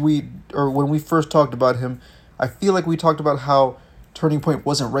when we first talked about him, I feel like we talked about how Turning Point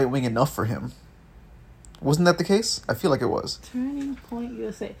wasn't right-wing enough for him. Wasn't that the case? I feel like it was. Turning Point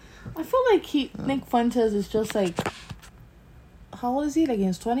USA. I feel like Nick Fuentes is just like... How old is he? Like in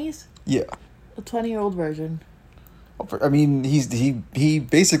his 20s? Yeah. A 20-year-old version. I mean, he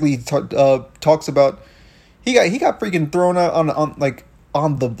basically talks about... He got freaking thrown out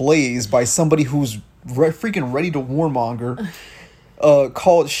on the blaze by somebody who's freaking ready to warmonger.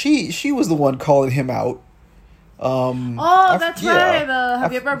 She was the one calling him out. That's right.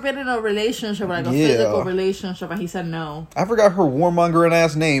 Have you ever been in a relationship, like a physical relationship, and he said no? I forgot her warmongering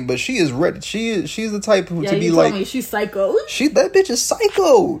ass name, but she is ready. She's the type to be like. Me she's psycho. That bitch is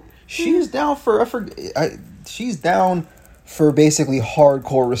psycho. She's down for she's down for basically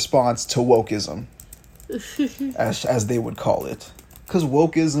hardcore response to wokeism, as they would call it, because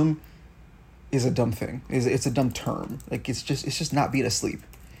wokeism is a dumb thing. It's a dumb term. Like it's just not being asleep.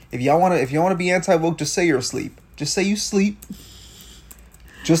 If y'all wanna be anti woke, just say you're asleep. Just say you sleep.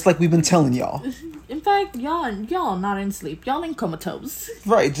 Just like we've been telling y'all. In fact, y'all not in sleep. Y'all in comatose.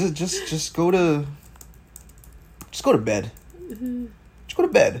 Right. Just go to bed. Just go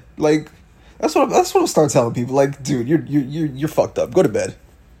to bed. Like that's what I'm start telling people. Like, dude, you're fucked up. Go to bed.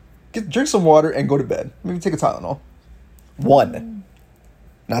 Drink some water and go to bed. Maybe take a Tylenol. 1,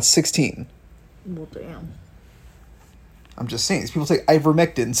 not 16. Well, damn. I'm just saying. These people take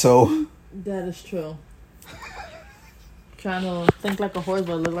ivermectin, so That is true. Trying to think like a horse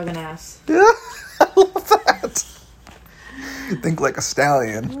but look like an ass. yeah, I love that. Think like a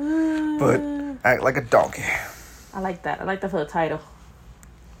stallion, but act like a donkey. I like that. I like that for the title.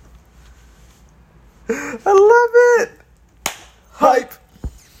 I love it. Hype.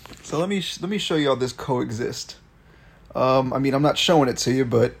 So let me show y'all this coexist. I mean, I'm not showing it to you,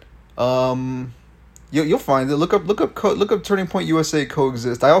 but you'll find it. Look up Turning Point USA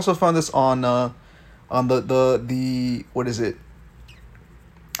coexist. I also found this on the what is it?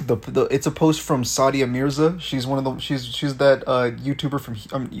 The it's a post from Sadia Mirza. She's one of the she's that YouTuber from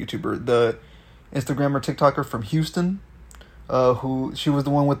the Instagrammer TikToker from Houston. Who she was the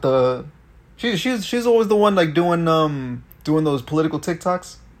one with the she's always the one like doing those political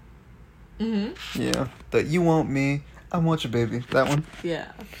TikToks. Mm-hmm. Yeah, that you want me, I want you, baby. That one.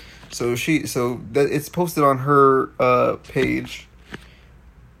 Yeah. So that it's posted on her page.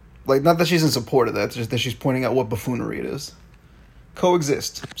 Like, not that she's in support of that, it's just that she's pointing out what buffoonery it is.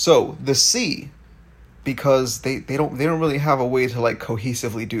 Coexist. So the C, because they don't really have a way to like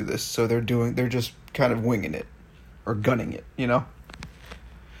cohesively do this, so they're just kind of winging it or gunning it, you know.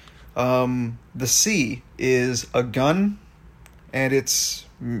 The C is a gun, and its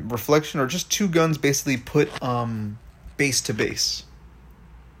reflection, or just two guns basically put base to base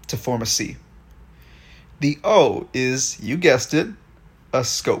to form a C. The O is, you guessed it, a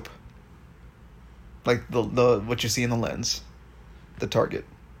scope. Like the what you see in the lens. The target.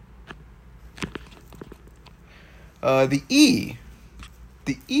 The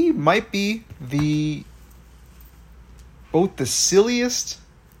E might be both the silliest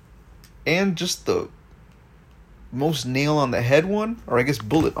and just the most nail on the head one, or I guess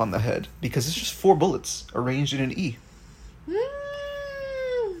bullet on the head, because it's just 4 bullets arranged in an E.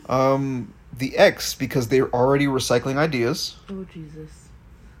 The X, because they're already recycling ideas. Oh Jesus.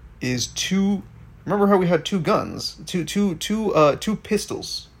 Is 2. Remember how we had 2 guns, two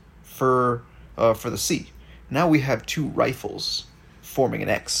pistols for the C. Now we have 2 rifles forming an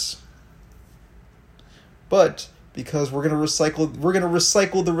X. But because we're gonna recycle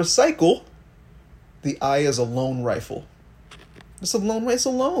the recycle, the I is a lone rifle. It's alone. It's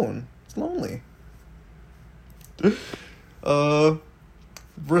alone. It's lonely.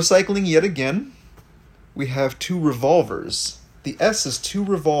 Recycling yet again. We have 2 revolvers. The S is 2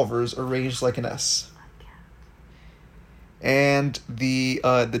 revolvers arranged like an S. And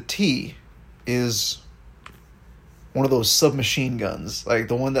the T is one of those submachine guns, like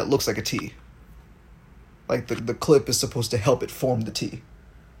the one that looks like a T. Like the clip is supposed to help it form the T.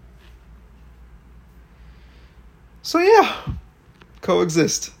 So yeah,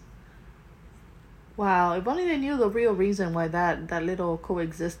 coexist. Wow, if only they knew the real reason why that little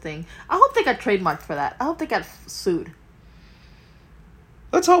coexisting. I hope they got trademarked for that. I hope they got sued.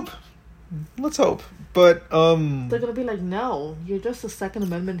 Let's hope. But they're gonna be like, no, you're just a Second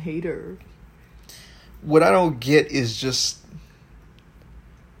Amendment hater. What I don't get is just,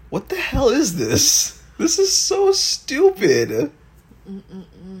 what the hell is this? This is so stupid.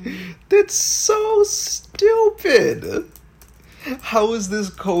 That's so stupid. How is this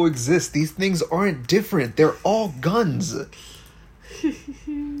coexist? These things aren't different. They're all guns.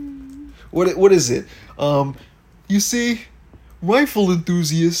 What is it? You see, rifle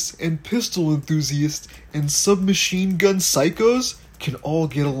enthusiasts and pistol enthusiasts and submachine gun psychos can all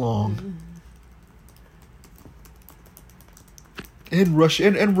get along. And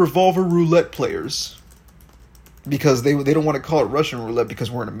and revolver roulette players. Because they don't want to call it Russian roulette because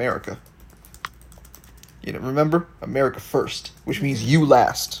we're in America. You know, remember? America first, which means you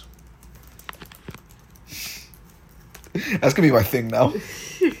last. That's gonna be my thing now.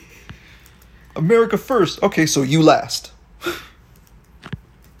 America first. Okay, so you last.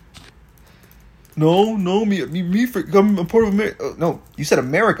 No, me for, I'm a part of America. No, you said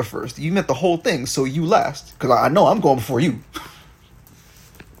America first. You meant the whole thing, so you last. Because I know I'm going before you.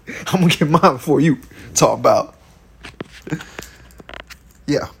 I'm gonna get mine before you. Talk about.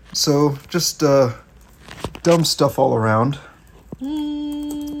 Yeah. So, just dumb stuff all around.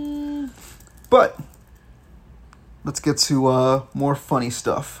 But let's get to more funny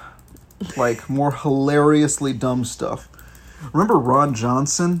stuff. Like, more hilariously dumb stuff. Remember Ron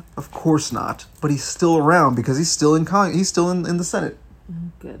Johnson? Of course not. But he's still around because he's still in in the Senate.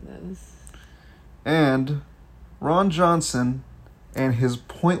 Oh, goodness. And Ron Johnson and his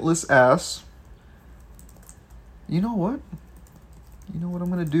pointless ass. You know what? You know what I'm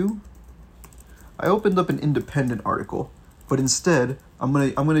gonna do? I opened up an independent article, but instead I'm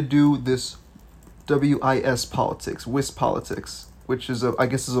gonna do this WIS politics, WIS politics, which is I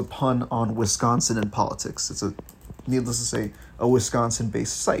guess is a pun on Wisconsin and politics. It's needless to say, a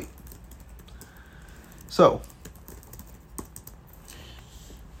Wisconsin-based site. So,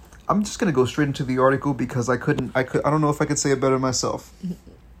 I'm just gonna go straight into the article because I don't know if I could say it better myself.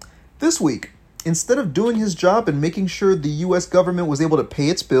 This week, instead of doing his job and making sure the U.S. government was able to pay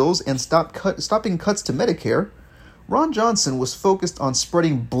its bills and stopping cuts to Medicare, Ron Johnson was focused on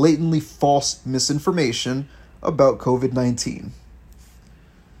spreading blatantly false misinformation about COVID-19.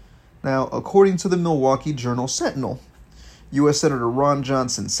 Now, according to the Milwaukee Journal Sentinel, U.S. Senator Ron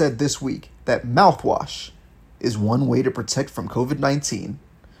Johnson said this week that mouthwash is one way to protect from COVID-19,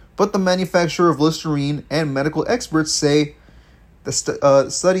 but the manufacturer of Listerine and medical experts say the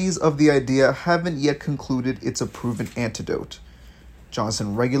studies of the idea haven't yet concluded it's a proven antidote.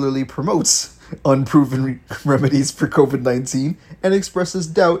 Johnson regularly promotes unproven remedies for COVID-19 and expresses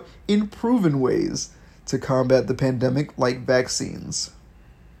doubt in proven ways to combat the pandemic, like vaccines.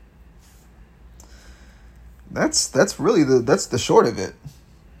 That's really the short of it.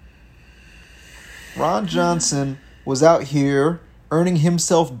 Ron Johnson was out here earning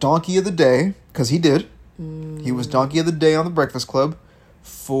himself Donkey of the Day, because he did. He was Donkey of the Day on the Breakfast Club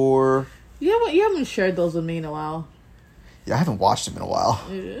for... You haven't shared those with me in a while. Yeah, I haven't watched him in a while.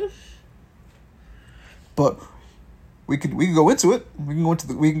 Yeah. But we could go into it. We can go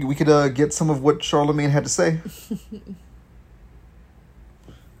into we could get some of what Charlemagne had to say.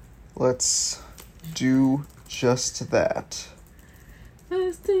 Let's do just that.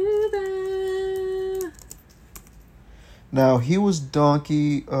 Let's do that. Now, he was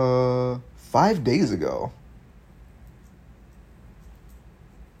Donkey 5 days ago.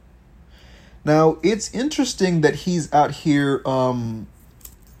 Now, it's interesting that he's out here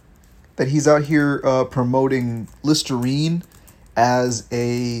promoting Listerine as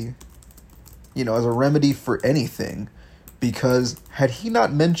a remedy for anything, because had he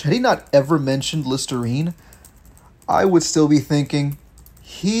not ever mentioned Listerine, I would still be thinking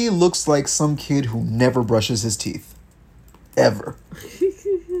he looks like some kid who never brushes his teeth. Ever.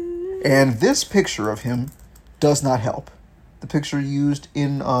 And this picture of him does not help. The picture used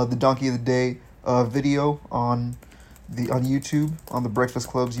in the Donkey of the Day video on YouTube, on the Breakfast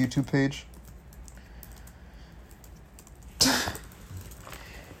Club's YouTube page.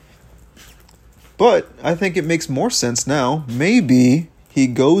 But I think it makes more sense now. Maybe he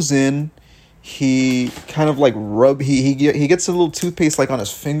goes in, he kind of like he gets a little toothpaste like on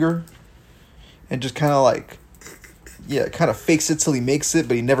his finger, and just kind of like, kind of fakes it till he makes it,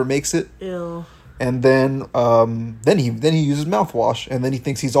 but he never makes it. Ew. And then he uses mouthwash, and then he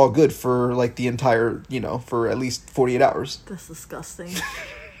thinks he's all good for like the entire, for at least 48 hours. That's disgusting.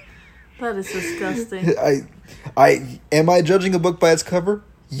 That is disgusting. Am I judging a book by its cover?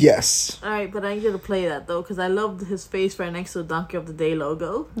 Yes. All right, but I need you to play that though, because I loved his face right next to the Donkey of the Day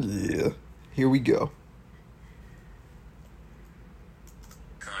logo. Yeah. Here we go.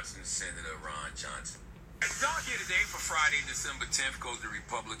 Wisconsin Senator Ron Johnson. Donkey of the Day for Friday, December 10th goes to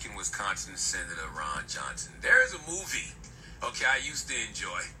Republican Wisconsin Senator Ron Johnson. There is a movie, okay, I used to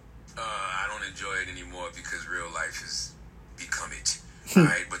enjoy. I don't enjoy it anymore because real life has become it. All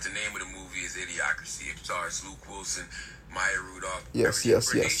right, but the name of the movie is Idiocracy. It stars Luke Wilson, Maya Rudolph. Yes.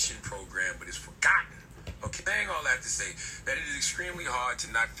 Program, but it's forgotten. Okay, saying all that to say that it is extremely hard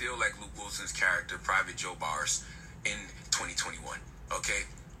to not feel like Luke Wilson's character, Private Joe Bars, in 2021. Okay,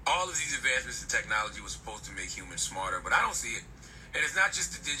 all of these advancements in technology were supposed to make humans smarter, but I don't see it. And it's not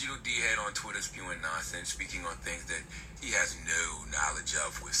just the digital D-head on Twitter spewing nonsense, speaking on things that he has no knowledge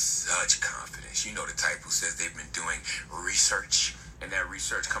of with such confidence. You know, the type who says they've been doing research, and that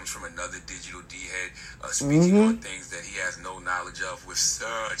research comes from another digital D-head speaking on things that he has no knowledge of with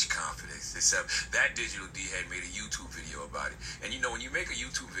such confidence. Except that digital D-head made a YouTube video about it. And you know, when you make a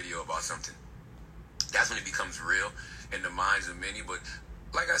YouTube video about something, that's when it becomes real in the minds of many. But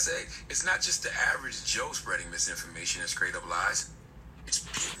like I said, it's not just the average Joe spreading misinformation and straight up lies. It's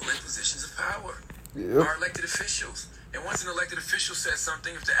people in positions of power, our elected officials. And once an elected official says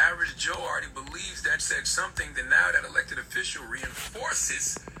something, if the average Joe already believes that said something, then now that elected official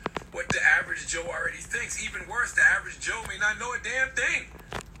reinforces what the average Joe already thinks. Even worse, the average Joe may not know a damn thing.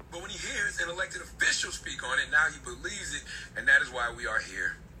 But when he hears an elected official speak on it, now he believes it. And that is why we are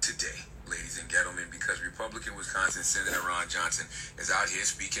here today, ladies and gentlemen, because Republican Wisconsin Senator Ron Johnson is out here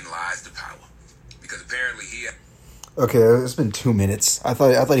speaking lies to power. Because apparently he... Okay, it's been 2 minutes. I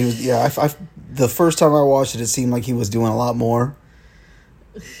thought he was... Yeah, the first time I watched it, it seemed like he was doing a lot more.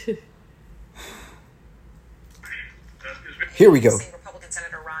 Here we go. Republican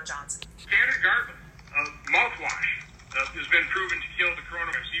Senator Ron Johnson. Standard garment of mouthwash has been proven to kill the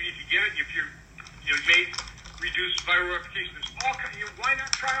coronavirus. Even if you get it, if you may reduce viral replication. There's all kind. Why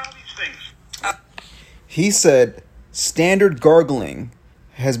not try all these things? He said standard gargling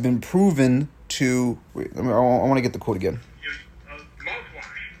has been proven to... Wait, I want to get the quote again. Mouthwash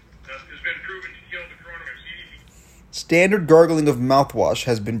has been proven to kill the coronavirus. Standard gargling of mouthwash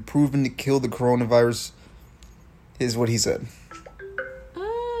has been proven to kill the coronavirus, is what he said.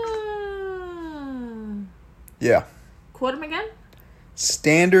 Yeah. Quote him again?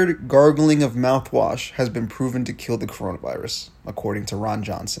 Standard gargling of mouthwash has been proven to kill the coronavirus, according to Ron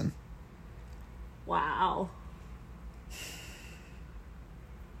Johnson. Wow.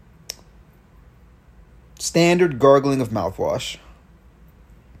 Standard gargling of mouthwash.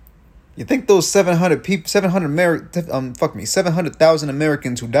 You think those 700,000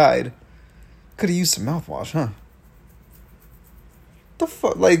 Americans who died could have used some mouthwash, huh? The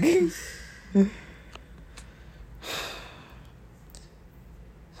fuck, like...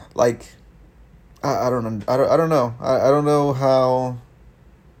 Like, I don't know. I don't know. I don't know how.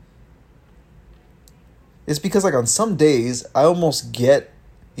 It's because, like, on some days I almost get,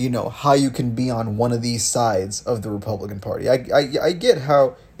 how you can be on one of these sides of the Republican Party. I get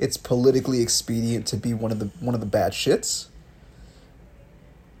how it's politically expedient to be one of the bad shits.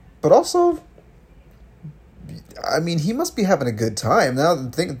 But also, I mean, he must be having a good time. Now that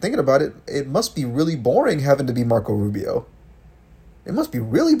I'm thinking about it, it must be really boring having to be Marco Rubio. It must be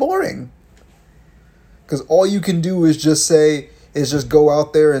really boring. Because all you can do is just go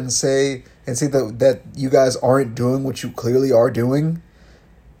out there and say that you guys aren't doing what you clearly are doing.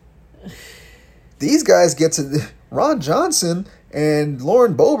 These guys get to... Ron Johnson and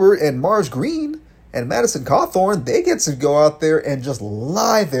Lauren Boebert and Marge Green and Madison Cawthorn, they get to go out there and just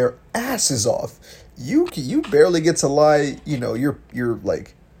lie their asses off. You barely get to lie, you're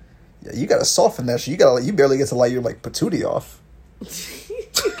like... Yeah, you gotta soften that shit. You barely get to lie your, like, patootie off.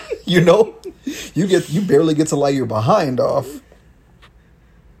 You barely get to lie your behind off.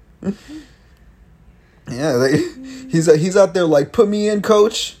 Yeah, he's out there like, put me in,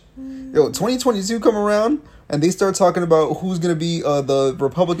 coach. Yo, 2022 come around and they start talking about who's gonna be the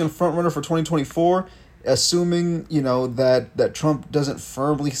Republican frontrunner for 2024, assuming that Trump doesn't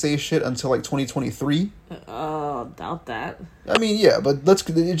firmly say shit until like 2023. Doubt that. I mean, yeah, but let's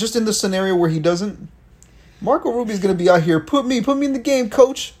just in the scenario where he doesn't. Marco Rubio's gonna be out here. Put me in the game,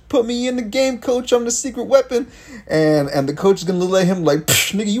 coach. Put me in the game, coach. I'm the secret weapon, and the coach is gonna look at him like,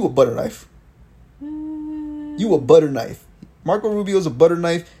 nigga, you a butter knife. You a butter knife. Marco Rubio's a butter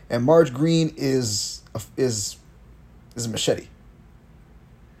knife, and Marge Green is a machete.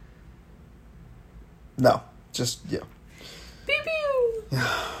 No, just yeah. Pew pew.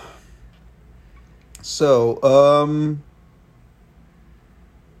 So,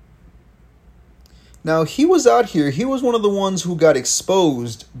 now, he was out here. He was one of the ones who got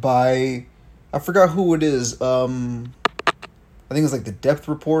exposed by... I forgot who it is. I think it's like the Depth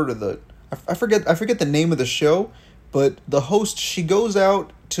Report or I forget the name of the show. But the host, she goes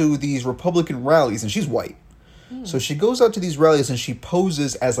out to these Republican rallies, and she's white. So she goes out to these rallies, and she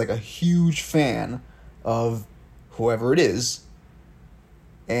poses as like a huge fan of whoever it is.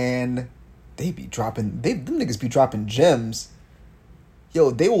 And them niggas be dropping gems.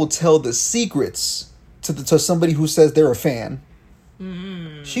 Yo, they will tell the secrets to somebody who says they're a fan.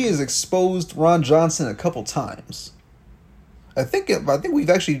 She has exposed Ron Johnson a couple times. I think we've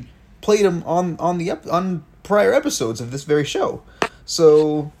actually played him on prior episodes of this very show.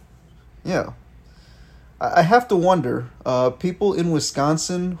 So, yeah. I have to wonder, people in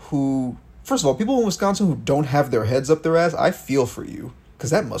Wisconsin who don't have their heads up their ass, I feel for you. Because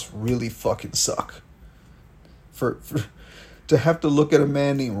that must really fucking suck. For to have to look at a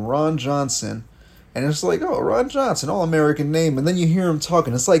man named Ron Johnson, and it's like, oh, Ron Johnson, all-American name, and then you hear him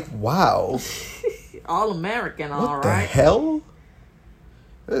talking, it's like, wow. All-American, all right. What the hell?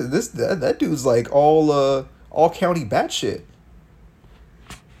 That dude's like all county batshit.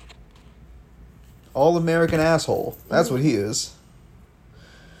 All-American asshole. That's what he is.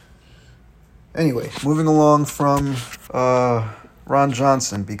 Anyway, moving along from Ron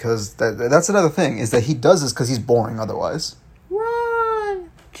Johnson, because that's another thing, is that he does this because he's boring otherwise. Ron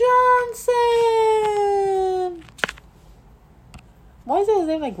Johnson!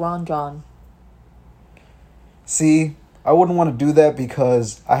 name like Ron John? See, I wouldn't want to do that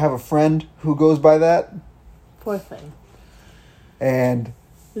because I have a friend who goes by that. Poor thing. And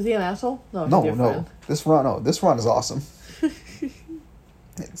is he an asshole? No, no. This Ron is awesome.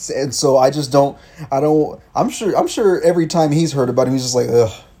 And so I don't. I'm sure every time he's heard about him, he's just like,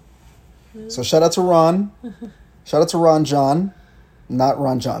 ugh. So shout out to Ron. Shout out to Ron John, not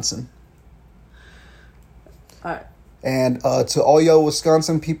Ron Johnson. All right. And to all y'all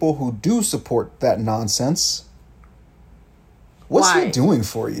Wisconsin people who do support that nonsense, what's he doing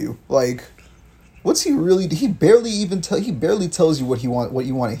for you? Like, what's he really? He barely tells you what you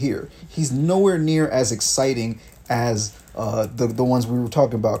want to hear. He's nowhere near as exciting as the ones we were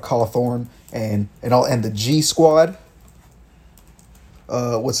talking about, Cawthorn and the G Squad.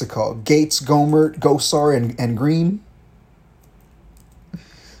 What's it called? Gates, Gomert, Gosar, and Green.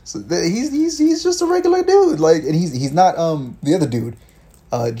 So he's just a regular dude. Like, and he's not the other dude,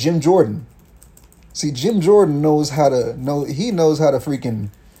 Jim Jordan. See, Jim Jordan knows how to freaking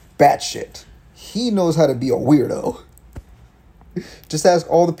bat shit. He knows how to be a weirdo. Just ask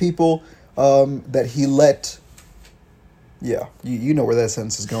all the people that he let. Yeah, you know where that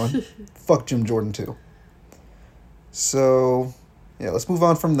sentence is going. Fuck Jim Jordan too. So, yeah, let's move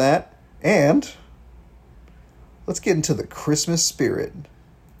on from that. And let's get into the Christmas spirit.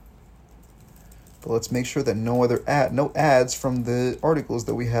 But let's make sure that no ads from the articles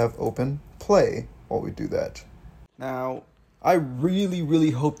that we have open play while we do that. Now, I really, really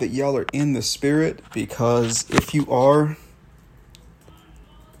hope that y'all are in the spirit, because if you are,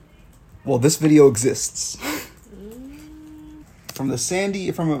 well, this video exists. From a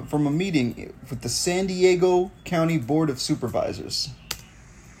meeting with the San Diego County Board of Supervisors.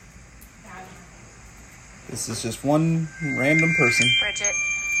 This is just one random person. Bridget,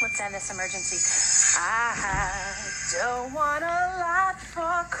 let's end this emergency. I don't want a lot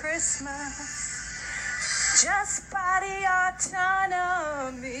for Christmas. Just body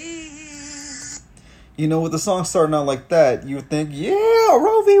autonomy. You know, with the song starting out like that, you would think, yeah,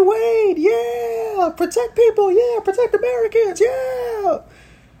 Roe v. Wade, yeah, protect people, yeah, protect Americans, yeah.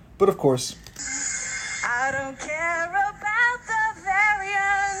 But of course, I don't care about the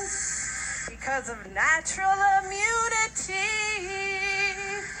variants because of natural immunity.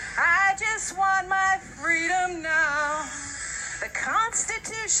 I just want my freedom now. The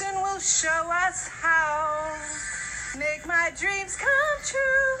Constitution will show us how. Make my dreams come true.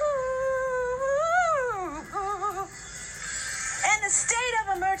 In a state of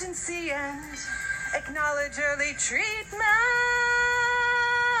emergency and acknowledge early treatment.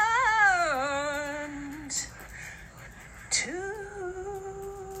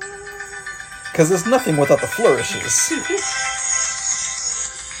 Because there's nothing without the flourishes.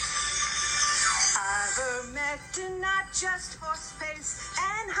 Ivermectin, not just horse paste,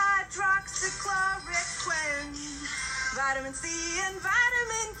 and hydroxychloroquine, vitamin C and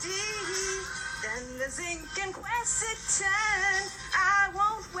vitamin D, then the zinc and quercetin. I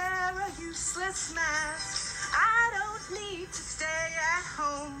won't wear a useless mask. I don't need to stay at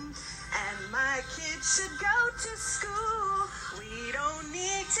home, and my kids should go to school. We don't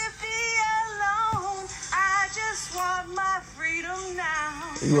need to be alone. I just want my freedom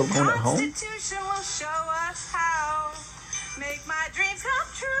now. Are you alone at home? Constitution will show us how. Make my dreams come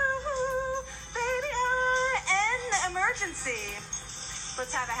true. Baby, I end the emergency.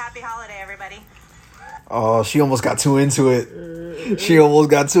 Let's have a happy holiday, everybody. Oh, she almost got too into it. She almost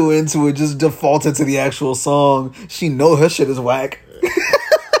got too into it. Just defaulted to the actual song. She know her shit is whack.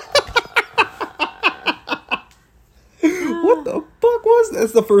 What the fuck was that?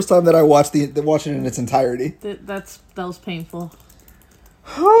 That's the first time that I watched it in its entirety. That was painful.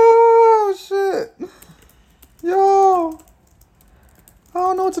 Oh shit. Yo. I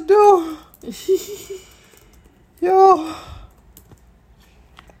don't know what to do. Yo.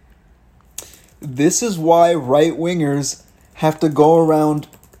 This is why right-wingers have to go around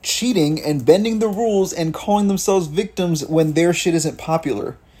cheating and bending the rules and calling themselves victims when their shit isn't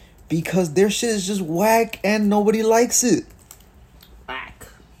popular. Because their shit is just whack and nobody likes it. Whack.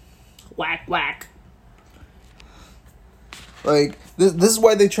 Whack, whack. Like, this is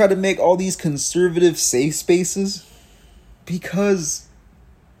why they try to make all these conservative safe spaces. Because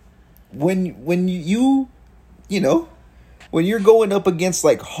when you know, when you're going up against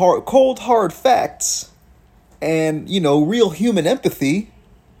like cold hard facts and, you know, real human empathy,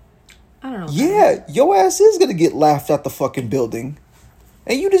 I don't know. Yeah, your ass is gonna get laughed at the fucking building.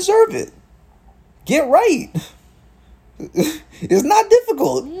 And you deserve it. Get right. It's not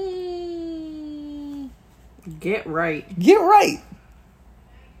difficult. Get right. Get right.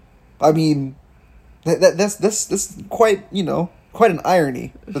 I mean, that's quite, you know, Quite an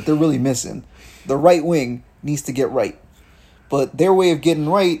irony that they're really missing. The right wing needs to get right. But their way of getting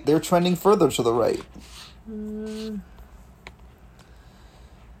right, they're trending further to the right.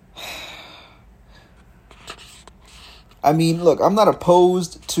 I mean, look, I'm not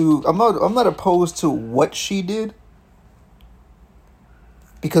opposed to what she did.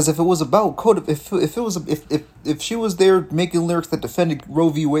 Because if it was about code, if she was there making lyrics that defended Roe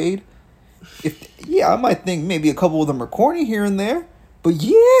v. Wade, I might think maybe a couple of them are corny here and there, but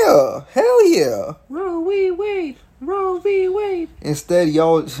yeah, hell yeah. Roe v. Wade, Roe v. Wade. Instead,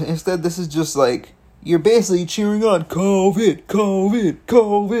 this is just like you're basically cheering on COVID, COVID,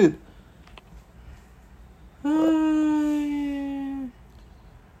 COVID.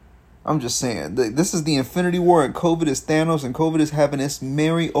 I'm just saying, this is the Infinity War, and COVID is Thanos, and COVID is having its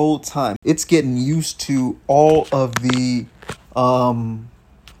merry old time. It's getting used to all the power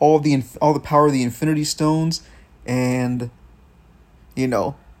of the Infinity Stones, and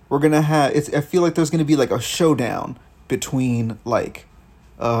we're gonna have. I feel like there's gonna be like a showdown between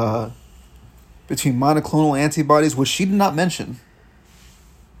monoclonal antibodies, which she did not mention.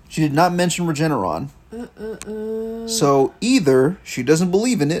 She did not mention Regeneron. So either she doesn't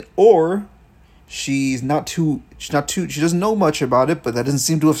believe in it, or she doesn't know much about it, but that doesn't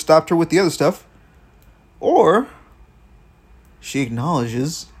seem to have stopped her with the other stuff. Or she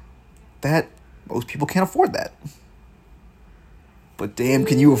acknowledges that most people can't afford that. But damn,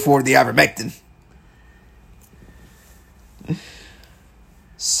 can you afford the ivermectin?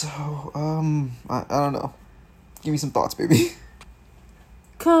 So, I don't know. Give me some thoughts, baby.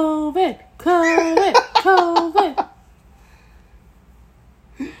 COVID, COVID, COVID.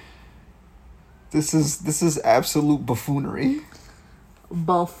 This is absolute buffoonery.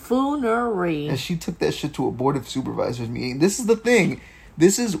 Buffoonery. And she took that shit to a board of supervisors meeting. This is the thing.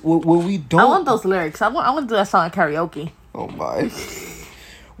 This is what we don't. I want those lyrics. I want to do that song at karaoke. Oh my.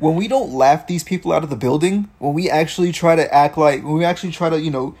 When we don't laugh these people out of the building, when we actually try to act like, oh,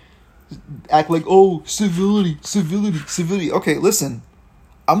 civility. Okay, listen.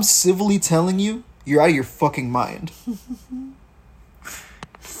 I'm civilly telling you, you're out of your fucking mind.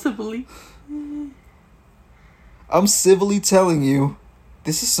 Civilly. I'm civilly telling you,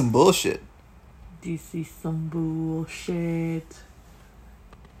 this is some bullshit. This is some bullshit.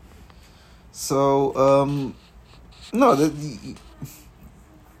 So, no,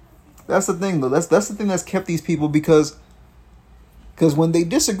 that's the thing though. That's the thing that's kept these people because when they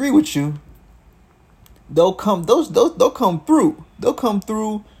disagree with you, they'll come through. They'll come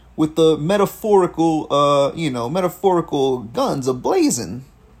through with the metaphorical guns ablazing,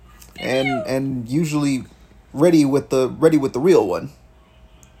 and usually ready with the real one.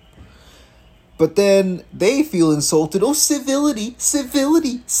 But then they feel insulted. Oh, civility.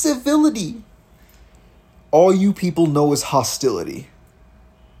 All you people know is hostility.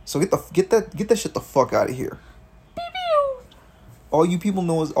 So get that shit the fuck out of here. All you people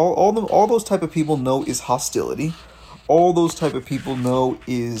know is all those type of people know is hostility. All those type of people know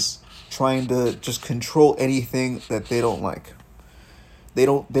is trying to just control anything that they don't like. They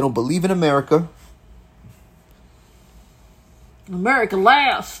don't believe in America. America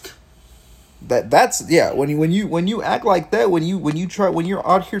last. That's when you act like that, when you're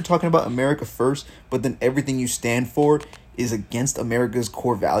out here talking about America first, but then everything you stand for is against America's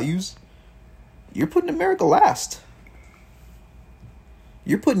core values, you're putting America last.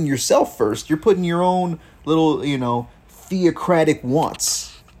 You're putting yourself first. You're putting your own little, theocratic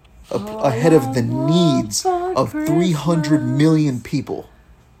wants ahead of the needs of 300 million people.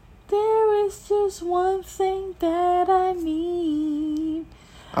 There is just one thing that I need.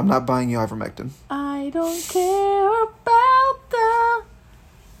 I'm not buying you ivermectin. I don't care about the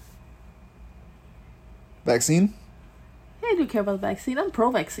Vaccine? I do care about the vaccine. I'm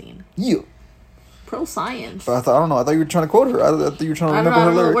pro-vaccine. You. Pro-science. But I don't know. I thought you were trying to quote her. I thought you were trying to remember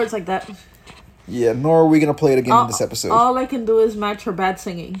her lyric. Words like that. Yeah, nor are we going to play it again in this episode. All I can do is match her bad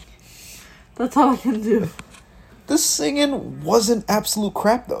singing. That's all I can do. This singing wasn't absolute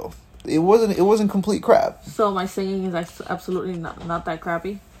crap, though. It wasn't complete crap. So my singing is absolutely not that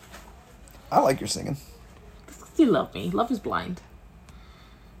crappy? I like your singing. You love me. Love is blind.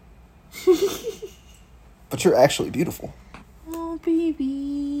 But you're actually beautiful. Oh,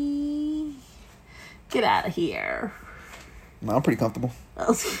 baby. Get out of here. No, I'm pretty comfortable.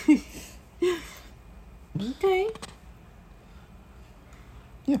 Okay.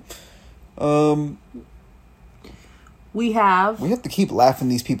 Yeah. We have to keep laughing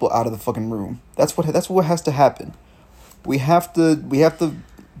these people out of the fucking room. That's what has to happen. We have to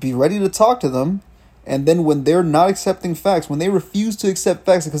be ready to talk to them, and then when they're not accepting facts, when they refuse to accept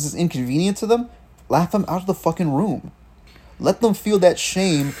facts because it's inconvenient to them, laugh them out of the fucking room. Let them feel that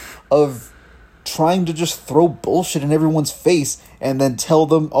shame of trying to just throw bullshit in everyone's face and then tell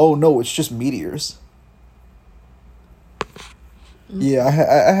them, oh no, it's just meteors. Yeah,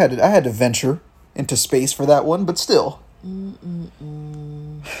 I had to venture into space for that one, but still.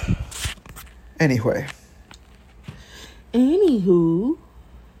 Anyway. Anywho.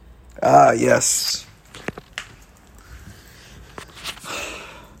 Ah, yes.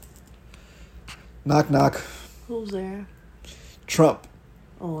 Knock, knock. Who's there? Trump.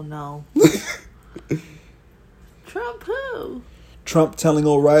 Oh, no. Trump who? Trump telling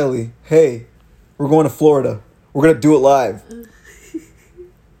O'Reilly, hey, we're going to Florida. We're going to do it live.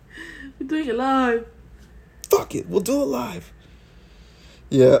 We're doing it live. Fuck it, we'll do it live.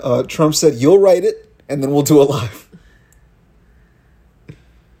 Yeah, Trump said, you'll write it, and then we'll do it live.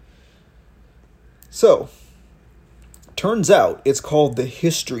 So, turns out it's called the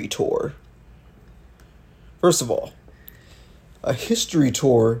History Tour. First of all, a history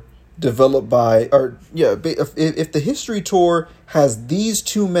tour developed by, if the History Tour has these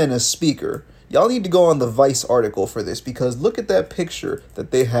two men as speaker, y'all need to go on the Vice article for this, because look at that picture that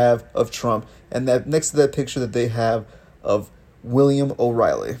they have of Trump, and that next to that picture that they have of William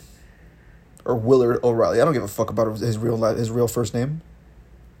O'Reilly. Or Willard O'Reilly. I don't give a fuck about his real first name.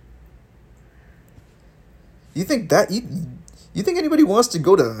 You think anybody wants to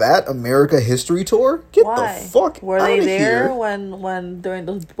go to that America History Tour? Get Why? the fuck Were out they of there here. when during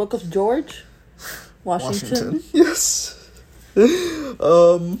the Book of George? Washington? Yes.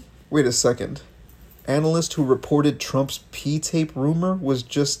 Wait a second. Analyst who reported Trump's P-tape rumor was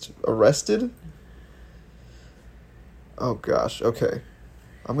just arrested? Oh gosh, okay.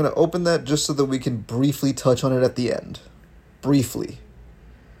 I'm gonna open that just so that we can briefly touch on it at the end. Briefly.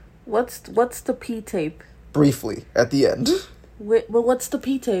 What's the P tape? Briefly, at the end. Wait, well, what's the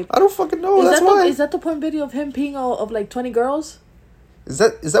P tape? I don't fucking know, that's that why. Is that the porn video of him peeing of like 20 girls? Is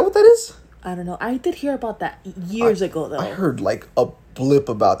that what that is? I don't know. I did hear about that years ago, though. I heard like a blip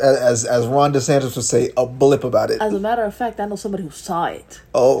about, as Ron DeSantis would say, a blip about it. As a matter of fact, I know somebody who saw it.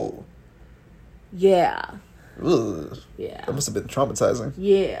 Oh. Yeah. Ugh. Yeah. That must have been traumatizing.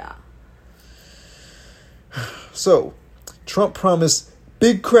 Yeah. So, Trump promised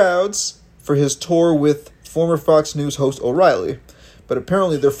big crowds for his tour with former Fox News host O'Reilly, but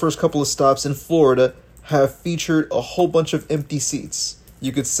apparently their first couple of stops in Florida have featured a whole bunch of empty seats.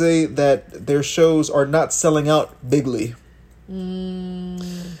 You could say that their shows are not selling out bigly.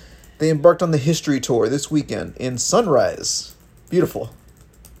 They embarked on the History Tour this weekend in Sunrise. Beautiful.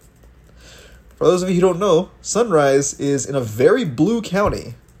 For those of you who don't know, Sunrise is in a very blue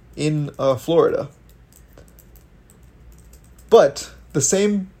county in Florida. But the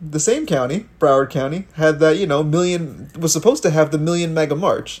same county, Broward County, had that, was supposed to have the Million Mega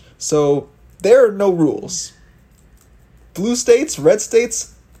March. So there are no rules. Blue states, red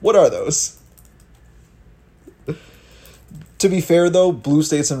states, what are those? To be fair, though, blue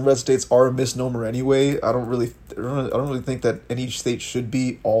states and red states are a misnomer anyway. I don't really think that any state should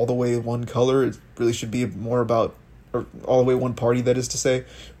be all the way one color. It really should be more about, or all the way one party, that is to say.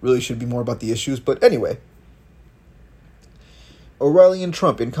 Really should be more about the issues. But anyway, O'Reilly and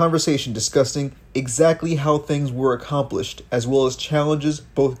Trump in conversation discussing exactly how things were accomplished, as well as challenges,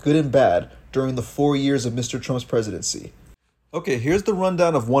 both good and bad, during the 4 years of Mr. Trump's presidency. Okay, here's the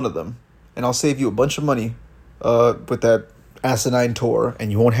rundown of one of them, and I'll save you a bunch of money with that asinine tour,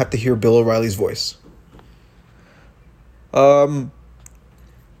 and you won't have to hear Bill O'Reilly's voice. What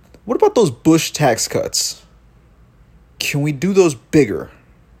about those Bush tax cuts? Can we do those bigger?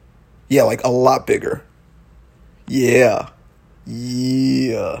 Yeah, like a lot bigger. Yeah.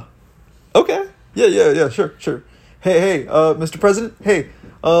 Okay. Yeah, sure. Hey, Mr. President,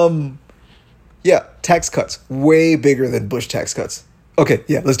 yeah, tax cuts. Way bigger than Bush tax cuts. Okay,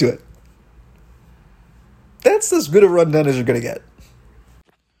 yeah, let's do it. That's as good a rundown as you're gonna get.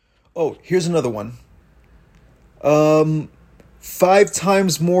 Oh, here's another one. 5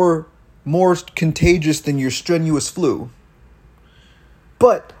 times more contagious than your strenuous flu.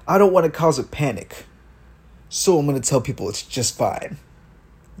 But I don't want to cause a panic. So I'm going to tell people it's just fine.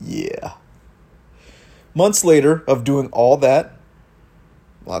 Yeah. Months later of doing all that,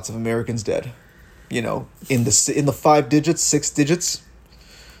 lots of Americans dead. In the 5 digits, 6 digits.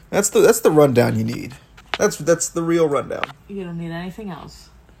 That's the rundown you need. That's the real rundown. You don't need anything else.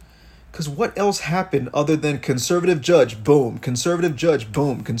 Because what else happened other than conservative judge, boom, conservative judge,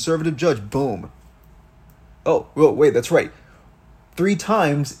 boom, conservative judge, boom. Oh, well, wait, that's right. 3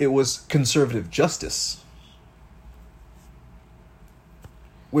 times it was conservative justice.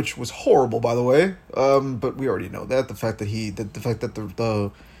 Which was horrible, by the way. But we already know that. The fact that he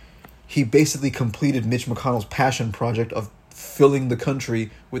basically completed Mitch McConnell's passion project of filling the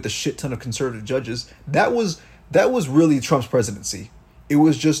country with a shit ton of conservative judges. That was really Trump's presidency. It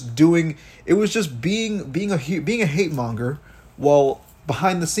was just being a hate monger, while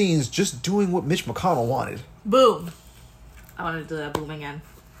behind the scenes just doing what Mitch McConnell wanted. Boom. I want to do that boom again.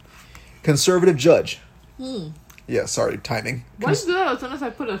 Conservative judge. Yeah, sorry, timing. What's good as soon as I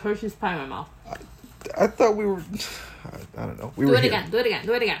put a Hershey's pie in my mouth? I thought we were... I don't know. Do it again.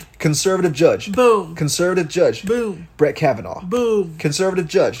 Conservative judge. Boom. Conservative judge. Boom. Brett Kavanaugh. Boom. Conservative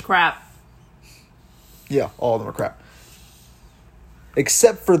judge. Crap. Yeah, all of them are crap.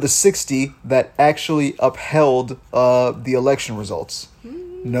 Except for the 60 that actually upheld the election results.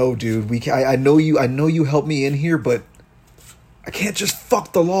 No, dude. I know you helped me in here, but I can't just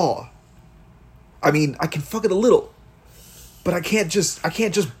fuck the law. I mean, I can fuck it a little, but I can't just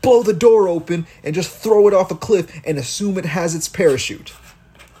blow the door open and just throw it off a cliff and assume it has its parachute.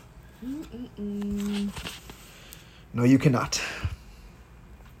 No, you cannot.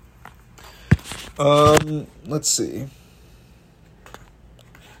 Let's see.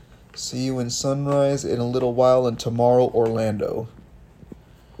 See you in Sunrise in a little while, and tomorrow Orlando.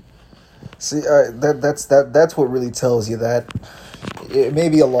 See, that's what really tells you that it may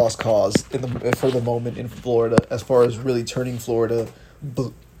be a lost cause for the moment in Florida, as far as really turning Florida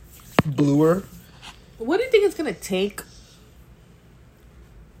bluer. What do you think it's gonna take?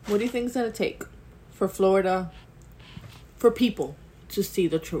 What do you think it's gonna take for Florida, for people to see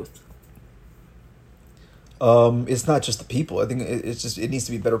the truth? It's not just the people. I think it needs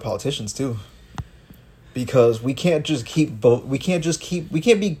to be better politicians too. Because we can't be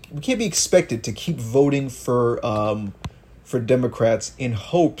expected to keep voting for Democrats in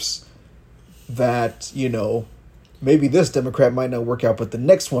hopes that, you know, maybe this Democrat might not work out, but the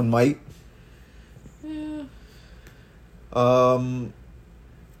next one might. Yeah.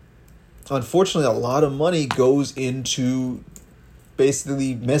 Unfortunately, a lot of money goes into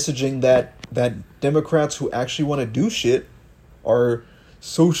basically messaging that Democrats who actually want to do shit are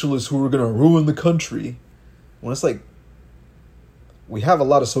socialists who are going to ruin the country. When it's like, we have a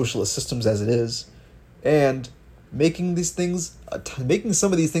lot of socialist systems as it is, and making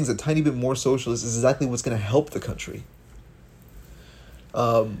some of these things a tiny bit more socialist is exactly what's going to help the country.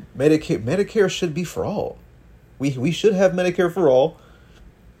 Medicare should be for all. We should have Medicare for all,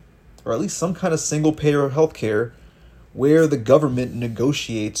 or at least some kind of single payer health care where the government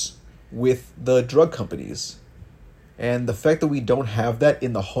negotiates with the drug companies. And the fact that we don't have that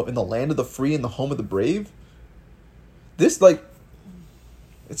in the land of the free and the home of the brave, it's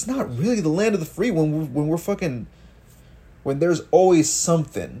not really the land of the free when there's always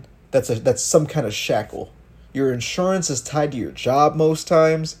something that's some kind of shackle. Your insurance is tied to your job most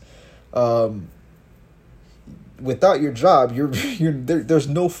times. Without your job, there's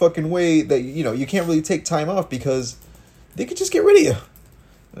no fucking way that you can't really take time off because they could just get rid of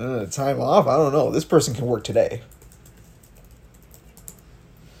you. Time off? I don't know. This person can work today.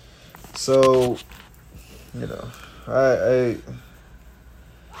 So, I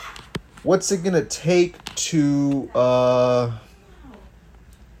what's it gonna take to,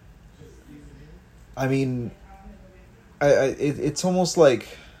 it's almost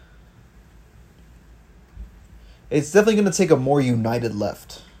like, it's definitely gonna take a more united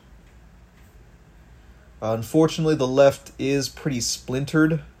left. Unfortunately, the left is pretty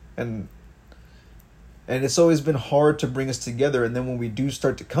splintered, and it's always been hard to bring us together. And then when we do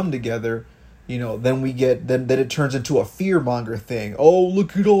start to come together, then it turns into a fearmonger thing. Oh,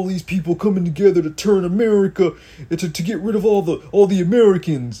 look at all these people coming together to turn America, to get rid of all the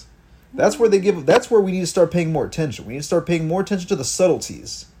Americans. That's where we need to start paying more attention. We need to start paying more attention to the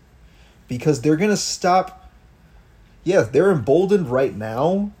subtleties, because they're gonna stop. Yeah, they're emboldened right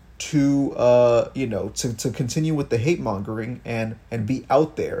now to continue with the hate mongering and be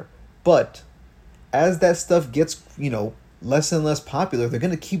out there. But as that stuff gets, less and less popular, they're going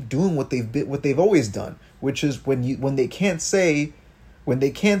to keep doing what they've always done, which is when they can't say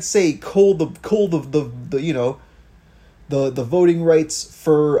cull the voting rights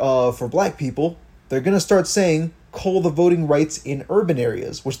for black people, they're going to start saying cull the voting rights in urban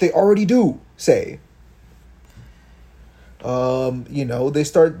areas, which they already do say. There's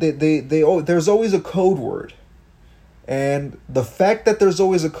always a code word. And the fact that there's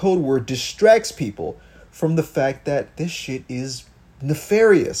always a code word distracts people from the fact that this shit is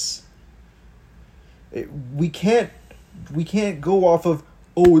nefarious. We can't go off of,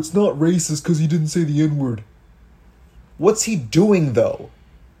 oh, it's not racist because he didn't say the N-word. What's he doing, though?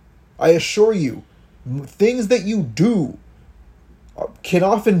 I assure you, things that you do can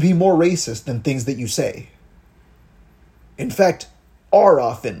often be more racist than things that you say. In fact, are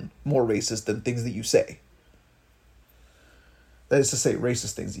often more racist than things that you say. That is to say,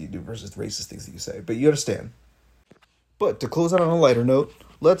 racist things that you do versus racist things that you say. But you understand. But to close out on a lighter note,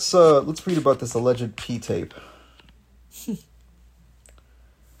 let's read about this alleged P tape.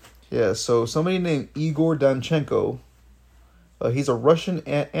 Yeah, so somebody named Igor Danchenko, he's a Russian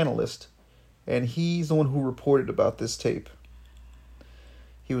analyst, and he's the one who reported about this tape.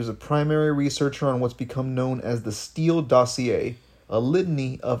 He was a primary researcher on what's become known as the Steele dossier, a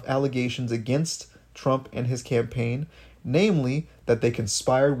litany of allegations against Trump and his campaign, namely that they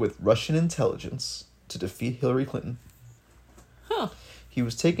conspired with Russian intelligence to defeat Hillary Clinton. Huh. He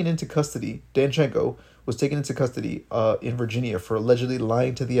was taken into custody. Danchenko was taken into custody in Virginia for allegedly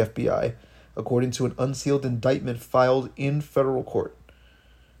lying to the FBI, according to an unsealed indictment filed in federal court.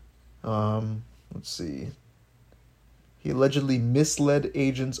 Let's see. He allegedly misled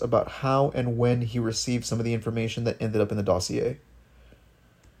agents about how and when he received some of the information that ended up in the dossier.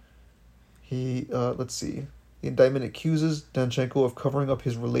 Let's see. The indictment accuses Danchenko of covering up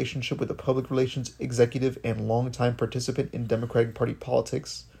his relationship with a public relations executive and longtime participant in Democratic Party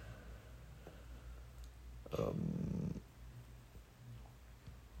politics.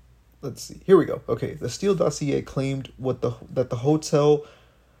 Let's see. Here we go. Okay, the Steele dossier claimed that the hotel,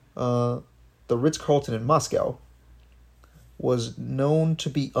 the Ritz-Carlton in Moscow, was known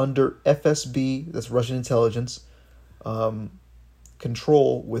to be under FSB, that's Russian intelligence,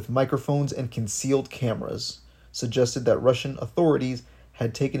 control with microphones and concealed cameras, suggested that Russian authorities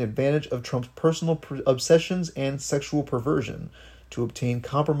had taken advantage of Trump's personal obsessions and sexual perversion to obtain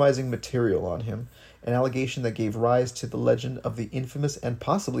compromising material on him, an allegation that gave rise to the legend of the infamous and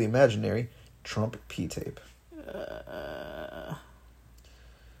possibly imaginary Trump P-tape.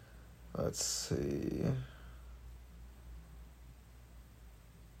 Let's see.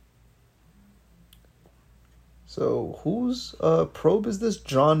 So, whose probe is this?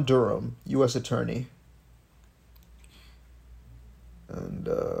 John Durham, U.S. Attorney. And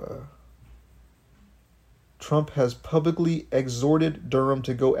Trump has publicly exhorted Durham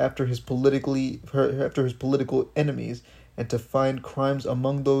to go after his political enemies and to find crimes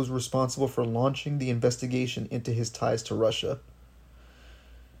among those responsible for launching the investigation into his ties to Russia.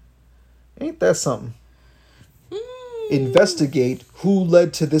 Ain't that something? Investigate who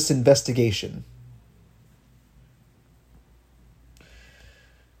led to this investigation.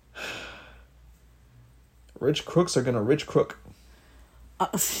 Rich crooks are gonna rich crook.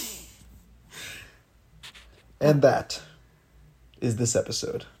 And that is this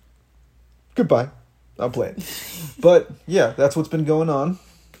episode. Goodbye. I'm playing. But, yeah, that's what's been going on.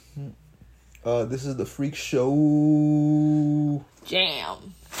 This is the Freak Show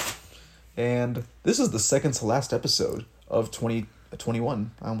Jam. And this is the second to last episode of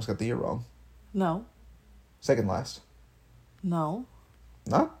 2021. I almost got the year wrong. No. Second last. No.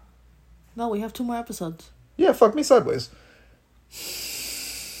 Not? No, we have 2 more episodes. Yeah, fuck me sideways.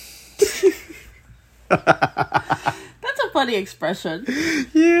 That's a funny expression.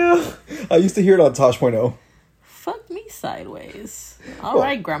 Yeah. I used to hear it on Tosh.0. Fuck me sideways. All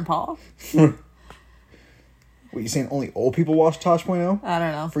right, Grandpa. What, you saying only old people watch Tosh.0? I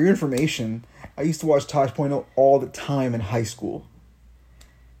don't know. For your information, I used to watch Tosh.0 all the time in high school.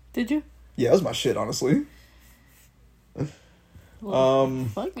 Did you? Yeah, that was my shit, honestly. Well,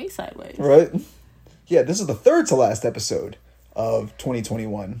 fuck me sideways. Right? Yeah, this is the third to last episode of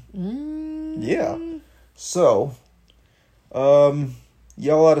 2021. Yeah. So,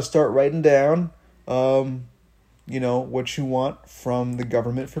 y'all ought to start writing down, what you want from the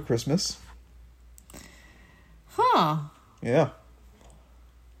government for Christmas. Huh. Yeah.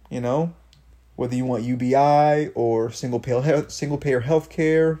 Whether you want UBI or single payer health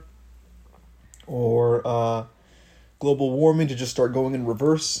care or global warming to just start going in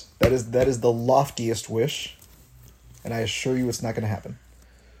reverse. That is the loftiest wish. And I assure you it's not going to happen.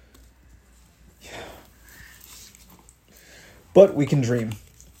 Yeah. But we can dream.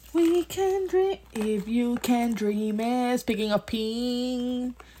 We can dream if you can dream it. Speaking of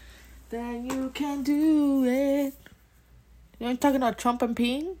peeing, then you can do it. You ain't talking about Trump and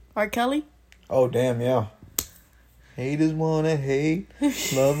peeing? R. Kelly? Oh, damn, yeah. Haters wanna hate.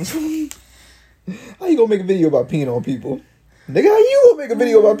 Love. How you gonna make a video about peeing on people? Nigga, how you gonna make a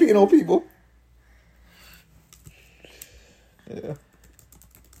video about peeing on people? Yeah.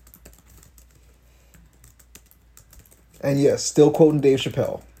 And yes, still quoting Dave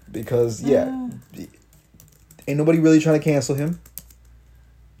Chappelle. Because, ain't nobody really trying to cancel him.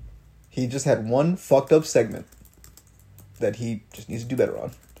 He just had one fucked up segment that he just needs to do better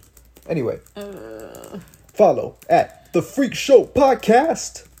on. Anyway. Follow at The Freak Show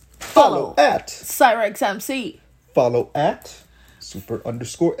Podcast. Follow at Cyrex MC. Follow at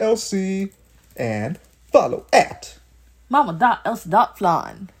Super_LC. And follow at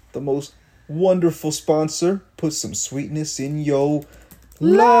Mama.else.flan. The most wonderful sponsor. Put some sweetness in your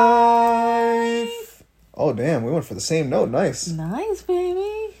life. Oh, damn. We went for the same note. Nice. Nice,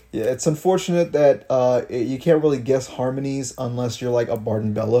 baby. Yeah, it's unfortunate that you can't really guess harmonies unless you're like a Bard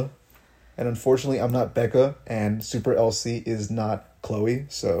and Bella. And unfortunately, I'm not Becca, and Super Elsie is not Chloe.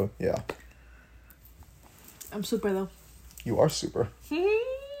 So, yeah. I'm super, though. You are super.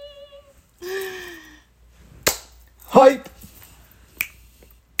 Hype!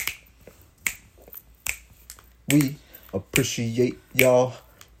 We appreciate y'all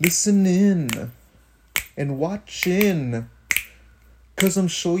listening and watching, 'cause I'm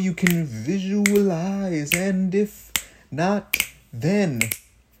sure you can visualize, and if not, then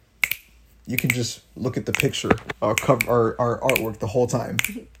you can just look at the picture, our artwork the whole time.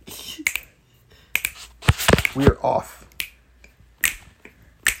 We are off.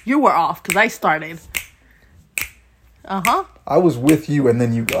 You were off, because I started. Uh-huh. I was with you and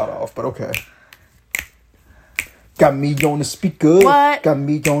then you got off, but okay. Got me on the speaker. What? Got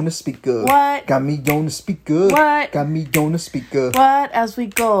me on the speaker. What? Got me on the speaker. What? Got me on the speaker. What? As we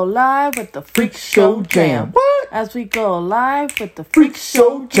go live with the Freak Show Jam. What? As we go live with the Freak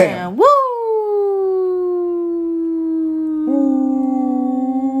Show Jam. Woo!